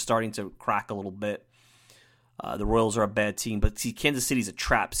pitching is starting to crack a little bit. The Royals are a bad team, but see, Kansas City's a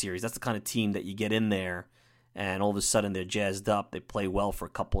trap series. That's the kind of team that you get in there, and all of a sudden they're jazzed up. They play well for a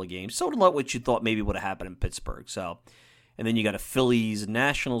couple of games. Sort of like what you thought maybe would have happened in Pittsburgh. So, and then you got a Phillies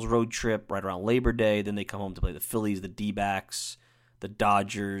Nationals road trip right around Labor Day. Then they come home to play the Phillies, the D-backs, the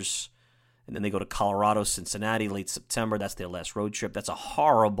Dodgers, and then they go to Colorado, Cincinnati, late September. That's their last road trip. That's a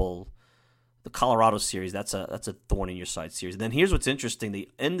horrible. The Colorado series, that's a thorn in your side series. And then here's what's interesting: they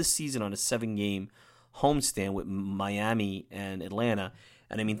end the season on a 7-game homestand with Miami and Atlanta.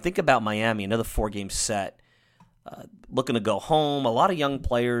 And I mean, think about Miami, another 4-game set, looking to go home. A lot of young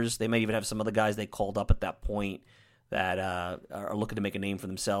players. They may even have some other guys they called up at that point that are looking to make a name for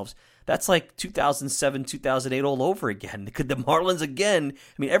themselves. That's like 2007, 2008 all over again. Could the Marlins again?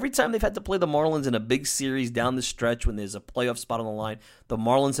 I mean, every time they've had to play the Marlins in a big series down the stretch when there's a playoff spot on the line, the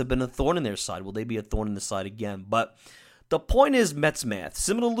Marlins have been a thorn in their side. Will they be a thorn in the side again? But the point is Mets math.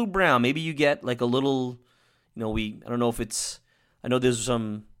 Similar to Lou Brown, maybe you get like a little, I don't know if it's, I know there's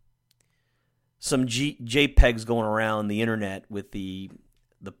some JPEGs going around the internet with the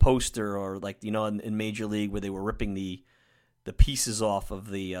poster or in Major League where they were ripping the pieces off of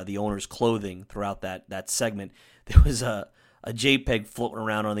the owner's clothing throughout that segment. There was a JPEG floating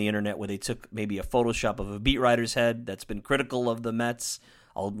around on the internet where they took maybe a Photoshop of a beat writer's head that's been critical of the Mets.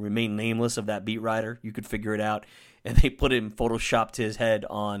 I'll remain nameless of that beat writer. You could figure it out. And they photoshopped his head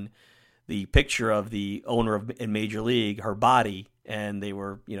on the picture of the owner in Major League, her body, and they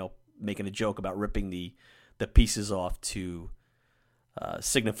were, making a joke about ripping the pieces off to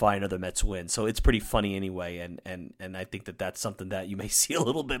signify another Mets win. So it's pretty funny anyway, and I think that that's something that you may see a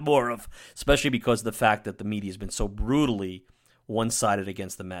little bit more of, especially because of the fact that the media has been so brutally one-sided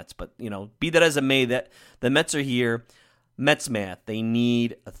against the Mets. But, be that as it may, that the Mets are here. Mets math, they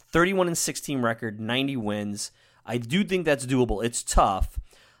need a 31-16 record, 90 wins. I do think that's doable. It's tough.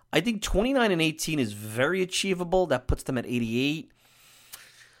 I think 29-18 is very achievable. That puts them at 88.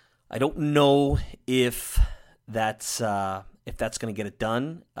 I don't know if that's going to get it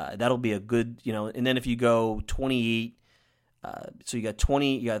done. That'll be a good, and then if you go 28, so you got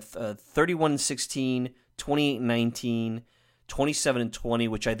 31-16, 28-19, 27-20,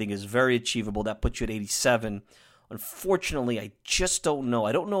 which I think is very achievable. That puts you at 87. Unfortunately, I just don't know.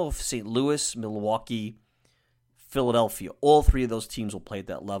 I don't know if St. Louis, Milwaukee, Philadelphia, all three of those teams will play at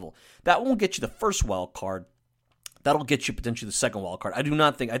that level. That won't get you the first wild card. That'll get you potentially the second wild card.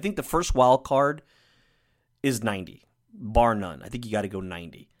 I think the first wild card is 90, bar none. I think you got to go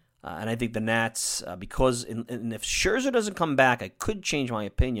 90. And I think the Nats, because and if Scherzer doesn't come back, I could change my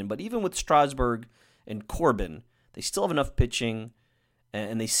opinion. But even with Strasburg and Corbin, they still have enough pitching,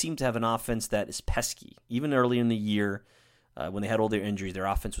 and they seem to have an offense that is pesky. Even early in the year, when they had all their injuries, their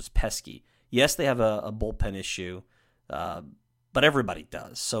offense was pesky. Yes, they have a bullpen issue, but everybody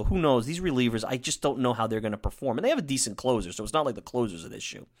does. So who knows? These relievers, I just don't know how they're going to perform. And they have a decent closer, so it's not like the closer's an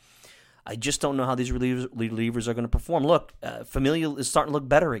issue. I just don't know how these relievers are going to perform. Look, Familia is starting to look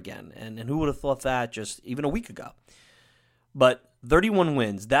better again, and who would have thought that just even a week ago? But 31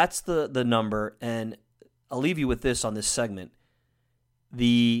 wins, that's the number, and I'll leave you with this on this segment.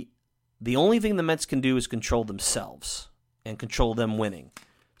 The only thing the Mets can do is control themselves and control them winning.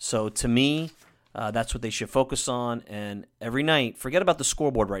 So to me, that's what they should focus on. And every night, forget about the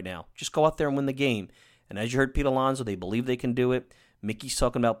scoreboard right now. Just go out there and win the game. And as you heard Pete Alonso, they believe they can do it. Mickey's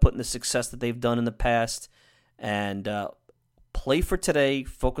talking about putting the success that they've done in the past. And play for today.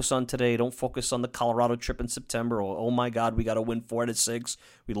 Focus on today. Don't focus on the Colorado trip in September. Or, oh my God, we got to win 4 out of 6.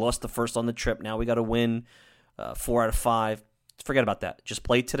 We lost the first on the trip. Now we got to win 4 out of 5. Forget about that. Just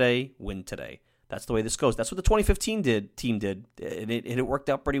play today, win today. That's the way this goes. That's what the 2015 team did, and it worked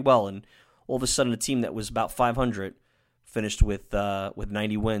out pretty well. And all of a sudden, a team that was about 500 finished with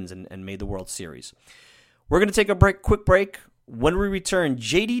 90 wins and made the World Series. We're going to take a quick break. When we return,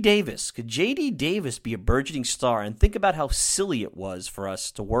 J.D. Davis. Could J.D. Davis be a burgeoning star? And think about how silly it was for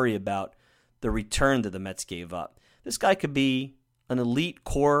us to worry about the return that the Mets gave up. This guy could be an elite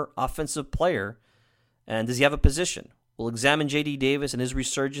core offensive player. And does he have a position? We'll examine J.D. Davis and his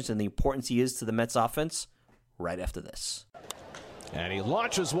resurgence and the importance he is to the Mets offense right after this. And he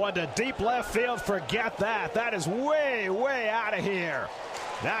launches one to deep left field. Forget that. That is way, way out of here.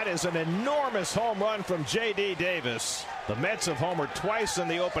 That is an enormous home run from J.D. Davis. The Mets have homered twice in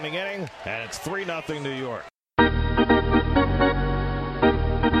the opening inning, and it's 3-0 New York.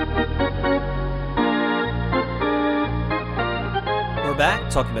 We're back,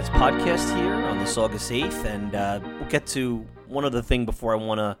 Talking Mets podcast here on this August 8th, and we'll get to one other thing before I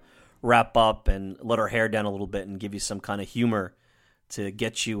want to wrap up and let our hair down a little bit and give you some kind of humor to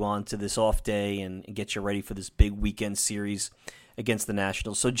get you onto this off day and get you ready for this big weekend series against the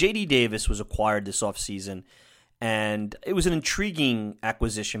Nationals. So J.D. Davis was acquired this offseason, and it was an intriguing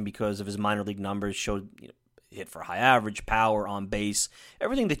acquisition because of his minor league numbers, showed hit for high average, power, on base,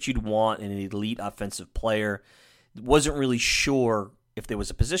 everything that you'd want in an elite offensive player. Wasn't really sure if there was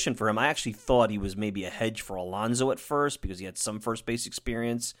a position for him. I actually thought he was maybe a hedge for Alonso at first because he had some first base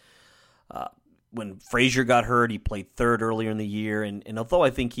experience. When Frazier got hurt, he played third earlier in the year, and although I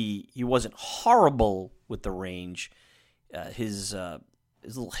think he wasn't horrible with the range, his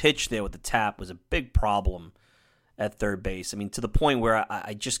little hitch there with the tap was a big problem at third base. I mean, to the point where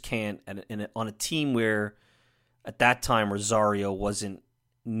I just can't, on a team where at that time Rosario wasn't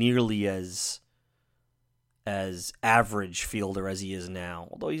nearly as average fielder as he is now.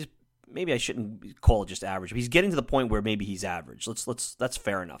 Although maybe I shouldn't call it just average, but he's getting to the point where maybe he's average. That's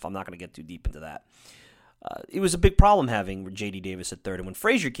fair enough. I'm not going to get too deep into that. It was a big problem having J.D. Davis at third, and when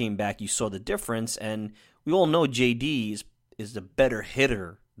Frazier came back, you saw the difference. And we all know J.D. is the better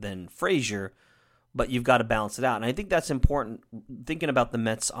hitter than Frazier, but you've got to balance it out. And I think that's important. Thinking about the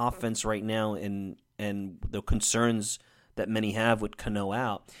Mets' offense right now and the concerns that many have with Cano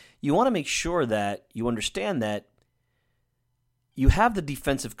out, you want to make sure that you understand that you have the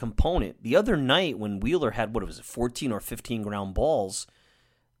defensive component. The other night when Wheeler had, 14 or 15 ground balls,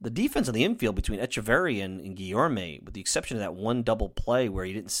 the defense on the infield between Echeverria and Guillorme, with the exception of that one double play where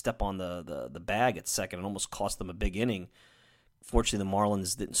he didn't step on the bag at second and almost cost them a big inning. Fortunately, the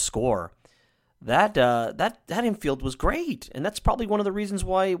Marlins didn't score. that infield was great. And that's probably one of the reasons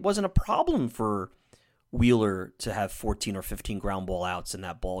why it wasn't a problem for Wheeler to have 14 or 15 ground ball outs in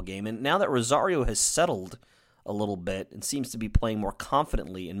that ball game. And now that Rosario has settled a little bit and seems to be playing more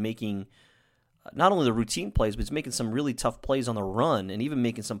confidently and making not only the routine plays, but he's making some really tough plays on the run and even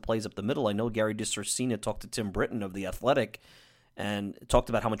making some plays up the middle. I know Gary DiSorcina talked to Tim Britton of The Athletic and talked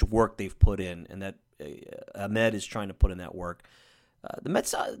about how much work they've put in and that Ahmed is trying to put in that work. The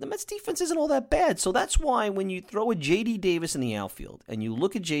Mets defense isn't all that bad. So that's why when you throw a J.D. Davis in the outfield and you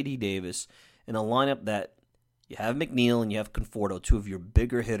look at J.D. Davis in a lineup that you have McNeil and you have Conforto, two of your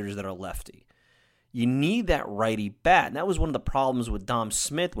bigger hitters that are lefty, you need that righty bat. And that was one of the problems with Dom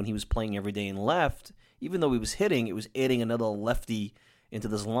Smith when he was playing every day in left. Even though he was hitting, it was adding another lefty into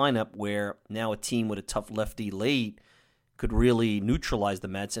this lineup where now a team with a tough lefty late could really neutralize the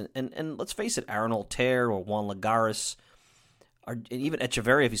Mets. And let's face it, Aaron Altair or Juan Lagares, and even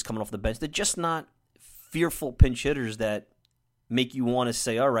Echeverria if he's coming off the bench, they're just not fearful pinch hitters that make you want to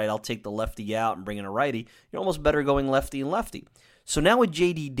say, all right, I'll take the lefty out and bring in a righty. You're almost better going lefty and lefty. So now with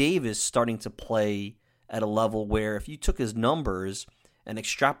J.D. Davis starting to play at a level where if you took his numbers and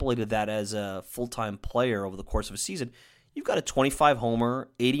extrapolated that as a full-time player over the course of a season, you've got a 25-homer,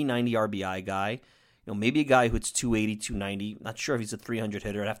 80-90 RBI guy, maybe a guy who's 280, 290. Not sure if he's a 300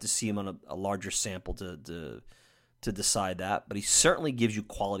 hitter. I'd have to see him on a larger sample to decide that. But he certainly gives you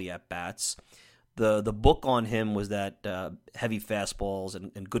quality at-bats. The book on him was that heavy fastballs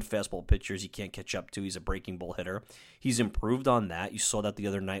and good fastball pitchers he can't catch up to. He's a breaking ball hitter. He's improved on that. You saw that the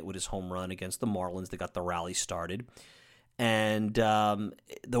other night with his home run against the Marlins. They got the rally started. And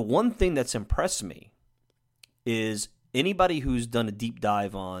the one thing that's impressed me is anybody who's done a deep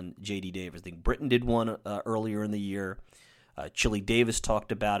dive on J.D. Davis. I think Britton did one earlier in the year. Chili Davis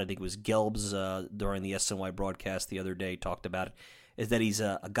talked about it. I think it was Gelbs during the SNY broadcast the other day talked about it. Is that he's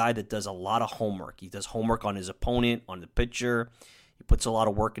a guy that does a lot of homework. He does homework on his opponent, on the pitcher. He puts a lot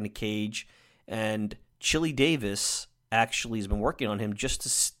of work in the cage. And Chili Davis actually has been working on him just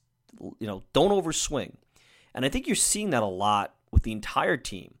to, don't overswing. And I think you're seeing that a lot with the entire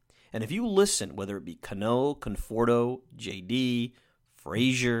team. And if you listen, whether it be Cano, Conforto, JD,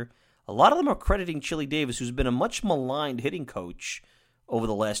 Frazier, a lot of them are crediting Chili Davis, who's been a much maligned hitting coach over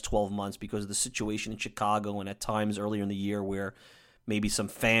the last 12 months because of the situation in Chicago and at times earlier in the year where maybe some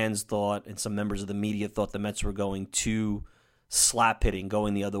fans thought and some members of the media thought the Mets were going too slap hitting,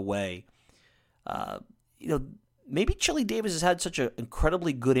 going the other way. Maybe Chili Davis has had such an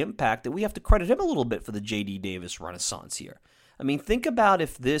incredibly good impact that we have to credit him a little bit for the J.D. Davis renaissance here. I mean, think about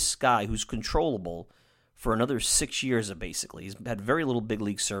if this guy who's controllable for another 6 years, basically, he's had very little big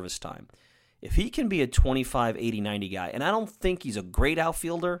league service time. If he can be a 25, 80, 90 guy, and I don't think he's a great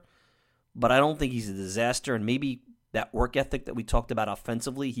outfielder, but I don't think he's a disaster, and maybe that work ethic that we talked about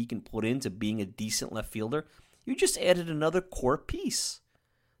offensively he can put into being a decent left fielder, you just added another core piece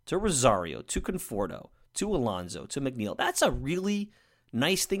to Rosario, to Conforto, to Alonso, to McNeil. That's a really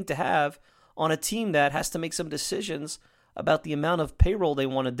nice thing to have on a team that has to make some decisions about the amount of payroll they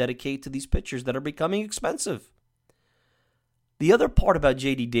want to dedicate to these pitchers that are becoming expensive. The other part about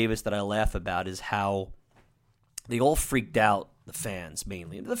J.D. Davis that I laugh about is how they all freaked out, the fans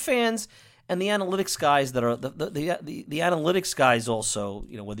mainly. The fans and the analytics guys that are the analytics guys also,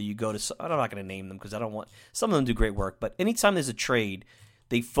 whether you go to, I'm not going to name them because I don't want, some of them do great work, but anytime there's a trade,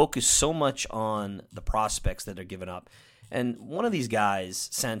 they focus so much on the prospects that are given up. And one of these guys,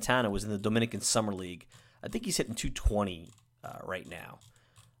 Santana, was in the Dominican Summer League. I think he's hitting 220 right now.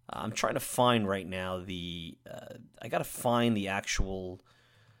 I'm trying to find right now I got to find the actual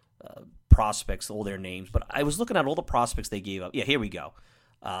prospects, all their names. But I was looking at all the prospects they gave up. Yeah, here we go.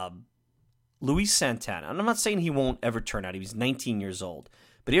 Luis Santana. And I'm not saying he won't ever turn out. He's 19 years old.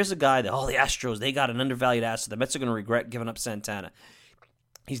 But here's a guy that, the Astros, they got an undervalued asset. The Mets are going to regret giving up Santana.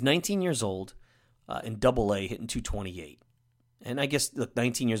 He's 19 years old in Double-A, hitting 228. And I guess,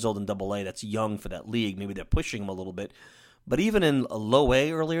 19 years old in Double-A, that's young for that league. Maybe they're pushing him a little bit. But even in a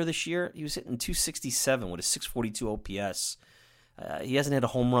Low-A earlier this year, he was hitting 267 with a 642 OPS. He hasn't hit a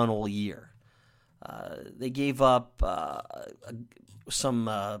home run all year. They gave up some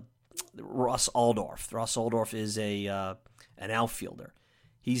Ross Aldorf. Ross Aldorf is an outfielder.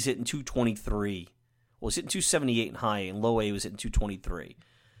 He's hitting 223. Well, he's hitting 278 in high, and Low-A he was hitting 223.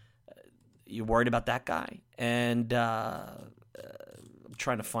 You worried about that guy? And I'm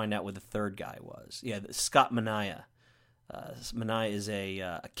trying to find out where the third guy was. Yeah, Scott Manaea. Manaea is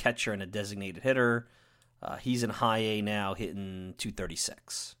a catcher and a designated hitter. He's in high A now, hitting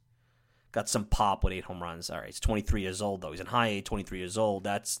 236. Got some pop with 8 home runs. All right, he's 23 years old, though. He's in high A, 23 years old.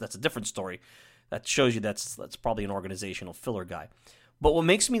 That's a different story. That shows you that's probably an organizational filler guy. But what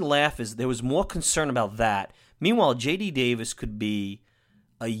makes me laugh is there was more concern about that. Meanwhile, J.D. Davis could be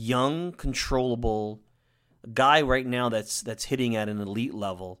a young, controllable guy right now that's hitting at an elite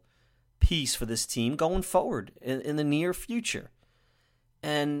level piece for this team going forward in the near future.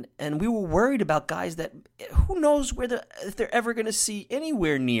 And we were worried about guys that who knows if they're ever going to see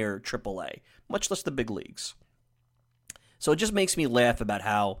anywhere near AAA, much less the big leagues. So it just makes me laugh about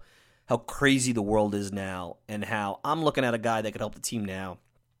how crazy the world is now, and how I'm looking at a guy that could help the team now,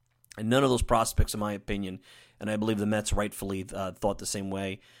 and none of those prospects, in my opinion, and I believe the Mets rightfully thought the same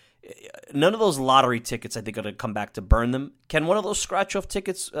way, none of those lottery tickets, I think, are going to come back to burn them. Can one of those scratch-off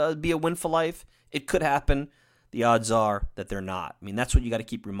tickets be a win for life? It could happen. The odds are that they're not. I mean, that's what you got to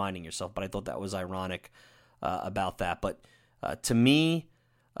keep reminding yourself, but I thought that was ironic about that. But to me,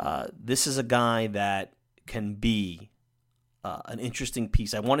 this is a guy that can be an interesting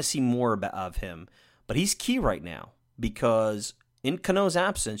piece. I want to see more of him, but he's key right now because in Cano's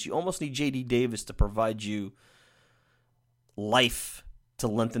absence, you almost need J.D. Davis to provide you life to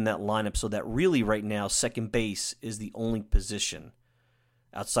lengthen that lineup, so that really right now second base is the only position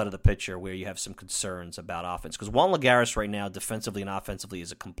outside of the pitcher where you have some concerns about offense. Because Juan Lagares right now, defensively and offensively,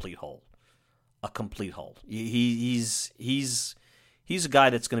 is a complete hole. A complete hole. He's a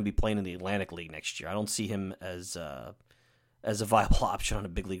guy that's going to be playing in the Atlantic League next year. I don't see him as a viable option on a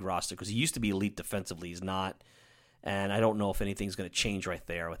big league roster because he used to be elite defensively. He's not. And I don't know if anything's going to change right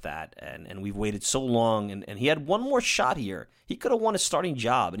there with that. And we've waited so long, and he had one more shot here. He could have won a starting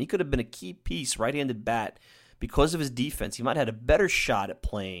job, and he could have been a key piece, right-handed bat. Because of his defense, he might have had a better shot at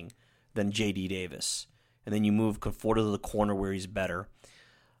playing than J.D. Davis. And then you move Conforto to the corner where he's better,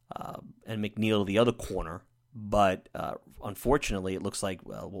 and McNeil to the other corner. But unfortunately, it looks like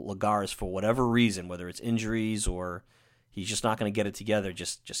Lagares, for whatever reason, whether it's injuries or he's just not going to get it together,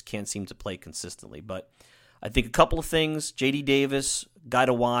 just can't seem to play consistently. But I think a couple of things. J.D. Davis, guy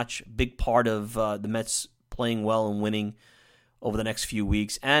to watch, big part of the Mets playing well and winning over the next few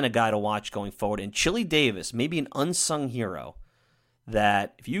weeks, and a guy to watch going forward. And Chili Davis, maybe an unsung hero,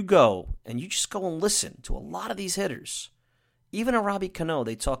 that if you go and you just go and listen to a lot of these hitters, even a Robbie Cano,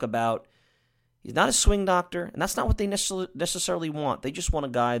 they talk about he's not a swing doctor, and that's not what they necessarily want. They just want a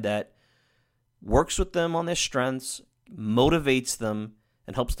guy that works with them on their strengths, motivates them,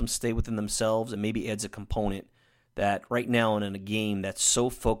 and helps them stay within themselves, and maybe adds a component that right now in a game that's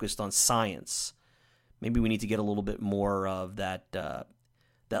so focused on science, maybe we need to get a little bit more of that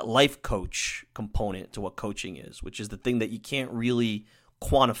life coach component to what coaching is, which is the thing that you can't really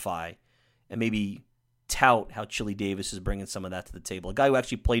quantify, and maybe tout how Chili Davis is bringing some of that to the table. A guy who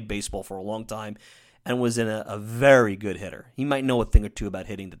actually played baseball for a long time and was a very good hitter. He might know a thing or two about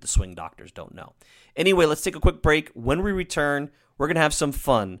hitting that the swing doctors don't know. Anyway, let's take a quick break. When we return, we're going to have some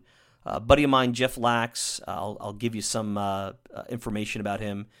fun. A buddy of mine, Jeff Lax, I'll give you some information about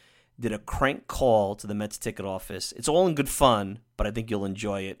him, did a crank call to the Mets ticket office. It's all in good fun, but I think you'll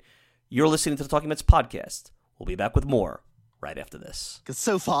enjoy it. You're listening to the Talking Mets podcast. We'll be back with more right after this. Because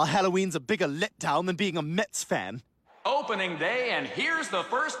so far, Halloween's a bigger letdown than being a Mets fan. Opening day, and here's the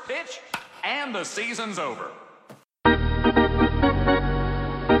first pitch, and the season's over.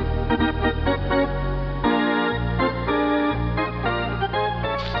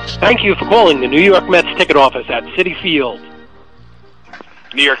 Thank you for calling the New York Mets ticket office at Citi Field.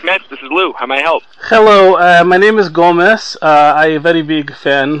 New York Mets, this is Lou. How may I help? Hello, my name is Gomez. I'm a very big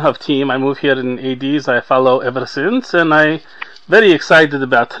fan of team. I moved here in 80s. I follow ever since, and I'm very excited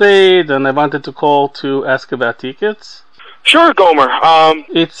about trade, and I wanted to call to ask about tickets. Sure, Gomer.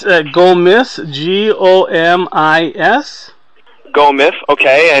 It's Gomez, Gomis. Gomez,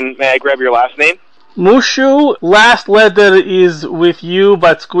 okay, and may I grab your last name? Mushu, last letter is with U,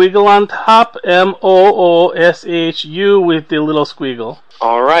 but squiggle on top, Mooshu with the little squiggle.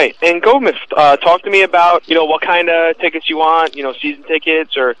 All right. And Gomez, talk to me about, what kind of tickets you want, season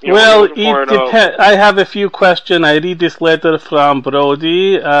tickets or, Well, it depends. I have a few questions. I read this letter from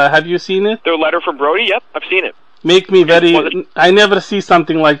Brody. Have you seen it? The letter from Brody? Yep, I've seen it. Make me very... I never see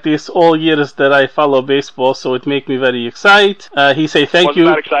something like this all years that I follow baseball, so it make me very excited. He say thank you.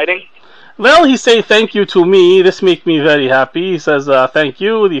 Wasn't that exciting? Well, he say thank you to me. This make me very happy. He says thank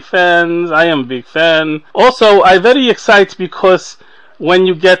you, the fans. I am a big fan. Also, I very excited because when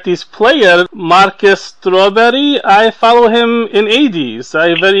you get this player, Marcus Strawberry, I follow him in 80s.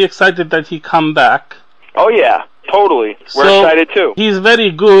 I'm very excited that he come back. Oh, yeah. Totally. We're excited, too. He's very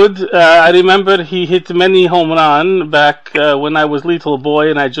good. I remember he hit many home runs back when I was little boy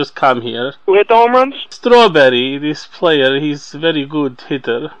and I just come here. Who hit the home runs? Strawberry, this player, he's very good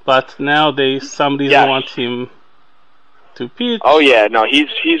hitter. But now some reason want him. to pitch. Oh yeah, no,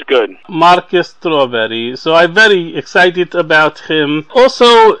 he's good. Marcus Strawberry. So I'm very excited about him.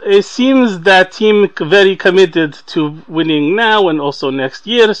 Also, it seems that team very committed to winning now and also next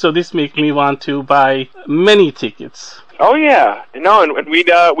year. So this makes me want to buy many tickets. Oh yeah, no, and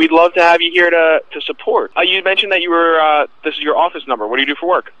we'd love to have you here to support. You mentioned that you were this is your office number. What do you do for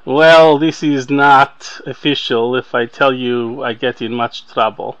work? Well, this is not official. If I tell you, I get in much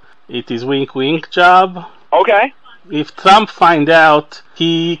trouble. It is wink wink job. Okay. If Trump find out,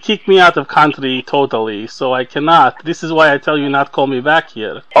 he kick me out of country totally, so I cannot. This is why I tell you not call me back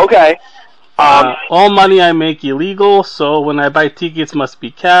here. Okay. All money I make illegal, so when I buy tickets must be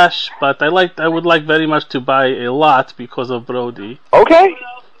cash, but I would like very much to buy a lot because of Brody. Okay.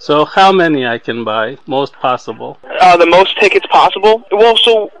 So how many I can buy? Most possible. The most tickets possible? Well,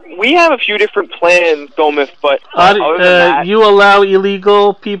 so we have a few different plans, Gomez, but other than that... You allow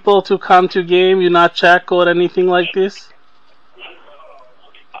illegal people to come to game? You not check or anything like this?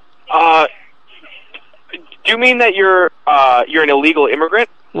 Do you mean that you're an illegal immigrant?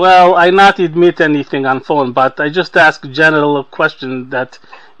 Well, I not admit anything on phone, but I just ask general question that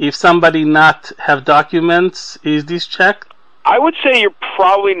if somebody not have documents, is this checked? I would say you're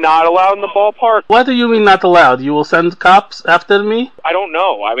probably not allowed in the ballpark. What do you mean not allowed? You will send cops after me? I don't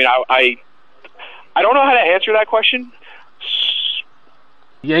know. I mean, I don't know how to answer that question.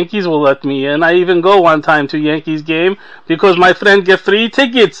 Yankees will let me in. I even go one time to Yankees game because my friend get free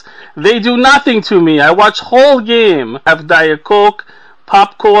tickets. They do nothing to me. I watch whole game. Have Diet Coke,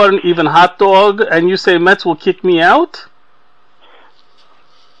 popcorn, even hot dog, and you say Mets will kick me out?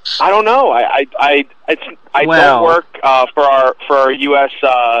 I don't know. I don't work for our U.S.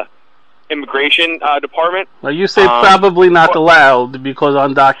 Immigration Department. Well, you say probably not allowed because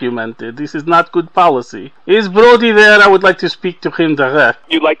undocumented. This is not good policy. Is Brody there? I would like to speak to him direct.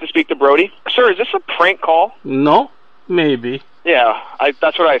 You'd like to speak to Brody? Sir, is this a prank call? No, maybe. Yeah,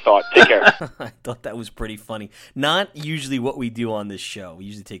 that's what I thought. Take care. I thought that was pretty funny. Not usually what we do on this show. We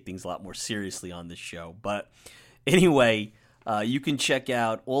usually take things a lot more seriously on this show. But anyway, you can check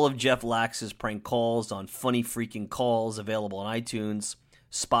out all of Jeff Lax's prank calls on Funny Freaking Calls, available on iTunes,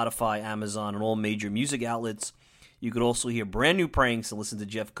 Spotify, Amazon, and all major music outlets. You could also hear brand new pranks and listen to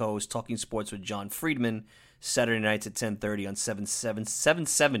Jeff Coe's Talking Sports with John Friedman Saturday nights at 10:30 on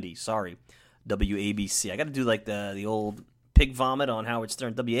 770. WABC. I got to do like the old pig vomit on Howard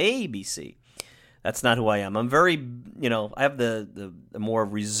Stern. WABC. That's not who I am. I'm very, I have the more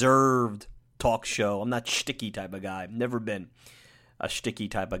reserved talk show. I'm not shticky type of guy. I've never been a shticky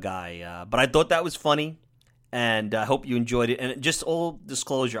type of guy. But I thought that was funny, and I hope you enjoyed it. And just all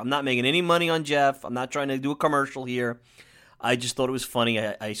disclosure, I'm not making any money on Jeff. I'm not trying to do a commercial here. I just thought it was funny.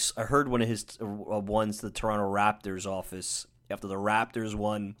 I heard one of his ones, the Toronto Raptors office, after the Raptors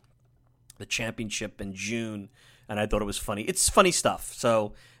won the championship in June, and I thought it was funny. It's funny stuff.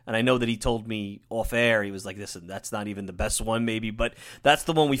 So, and I know that he told me off air, he was like, listen, that's not even the best one maybe, but that's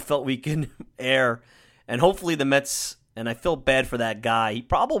the one we felt we can air. And hopefully the Mets, and I feel bad for that guy, he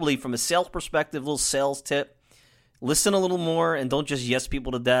probably, from a sales perspective, little sales tip, listen a little more and don't just yes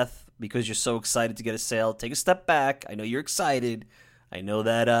people to death because you're so excited to get a sale. Take a step back. I know you're excited. I know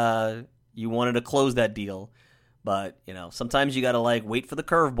that you wanted to close that deal. But, sometimes you got to, wait for the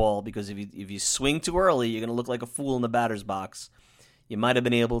curveball because if you swing too early, you're going to look like a fool in the batter's box. You might have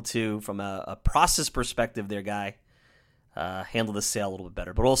been able to, from a process perspective there, guy, handle the sale a little bit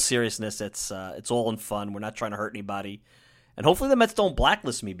better. But all seriousness, it's all in fun. We're not trying to hurt anybody. And hopefully the Mets don't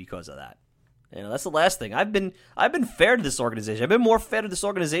blacklist me because of that. That's the last thing. I've been fair to this organization. I've been more fair to this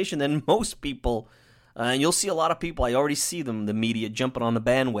organization than most people. And you'll see a lot of people, I already see them, the media, jumping on the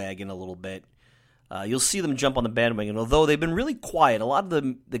bandwagon a little bit. You'll see them jump on the bandwagon, although they've been really quiet. A lot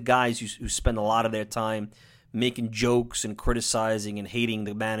of the guys who spend a lot of their time making jokes and criticizing and hating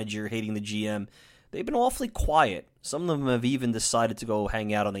the manager, hating the GM, they've been awfully quiet. Some of them have even decided to go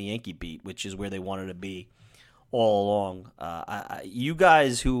hang out on the Yankee beat, which is where they wanted to be all along. You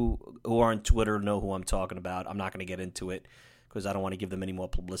guys who are on Twitter know who I'm talking about. I'm not going to get into it because I don't want to give them any more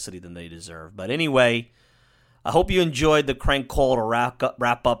publicity than they deserve. But anyway, I hope you enjoyed the crank call to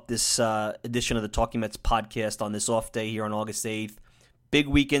wrap up this edition of the Talking Mets podcast on this off day here on August 8th. Big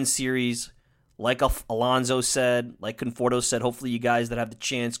weekend series. Like Alonso said, like Conforto said, hopefully you guys that have the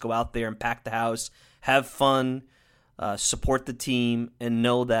chance go out there and pack the house, have fun, support the team, and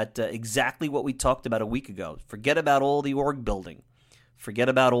know that exactly what we talked about a week ago. Forget about all the org building. Forget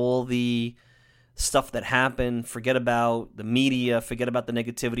about all the stuff that happened. Forget about the media. Forget about the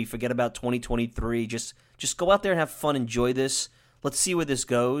negativity. Forget about 2023. Just go out there and have fun. Enjoy this. Let's see where this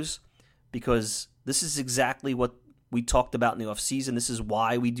goes, because this is exactly what we talked about in the offseason. This is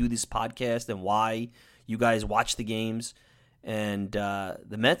why we do this podcast and why You guys watch the games, and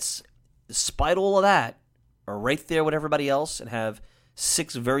the Mets, despite all of that, are right there with everybody else and have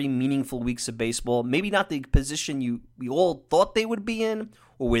 6 very meaningful weeks of baseball. Maybe not the position we all thought they would be in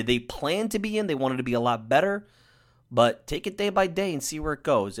or where they planned to be in. They wanted to be a lot better. But take it day by day and see where it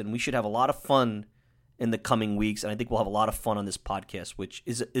goes. And we should have a lot of fun in the coming weeks. And I think we'll have a lot of fun on this podcast, which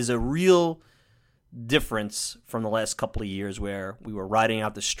is a real difference from the last couple of years where we were riding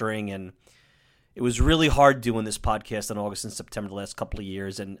out the string. And it was really hard doing this podcast in August and September the last couple of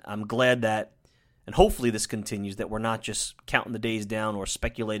years. And I'm glad that, and hopefully this continues, that we're not just counting the days down or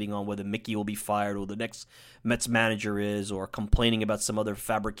speculating on whether Mickey will be fired or the next Mets manager is, or complaining about some other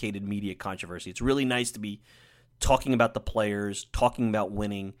fabricated media controversy. It's really nice to be talking about the players, talking about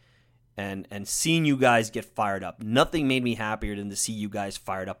winning, and seeing you guys get fired up. Nothing made me happier than to see you guys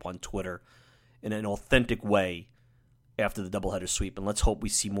fired up on Twitter in an authentic way after the doubleheader sweep. And let's hope we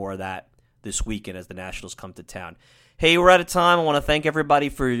see more of that this weekend as the Nationals come to town. Hey, we're out of time. I want to thank everybody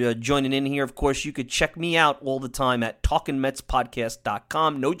for joining in here. Of course, you could check me out all the time at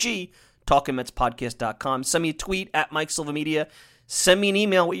TalkinMetsPodcast.com. No G, TalkinMetsPodcast.com. Send me a tweet at Mike Silva Media. Send me an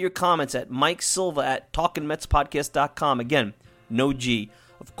email with your comments at MikeSilva@TalkinMetsPodcast.com. Again, no G.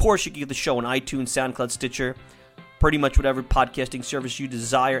 Of course, you can get the show on iTunes, SoundCloud, Stitcher, pretty much whatever podcasting service you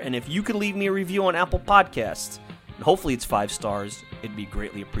desire. And if you could leave me a review on Apple Podcasts, and hopefully it's 5 stars, it'd be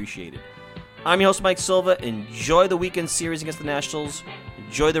greatly appreciated. I'm your host, Mike Silva. Enjoy the weekend series against the Nationals.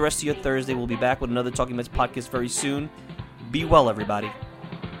 Enjoy the rest of your Thursday. We'll be back with another Talking Mets podcast very soon. Be well, everybody.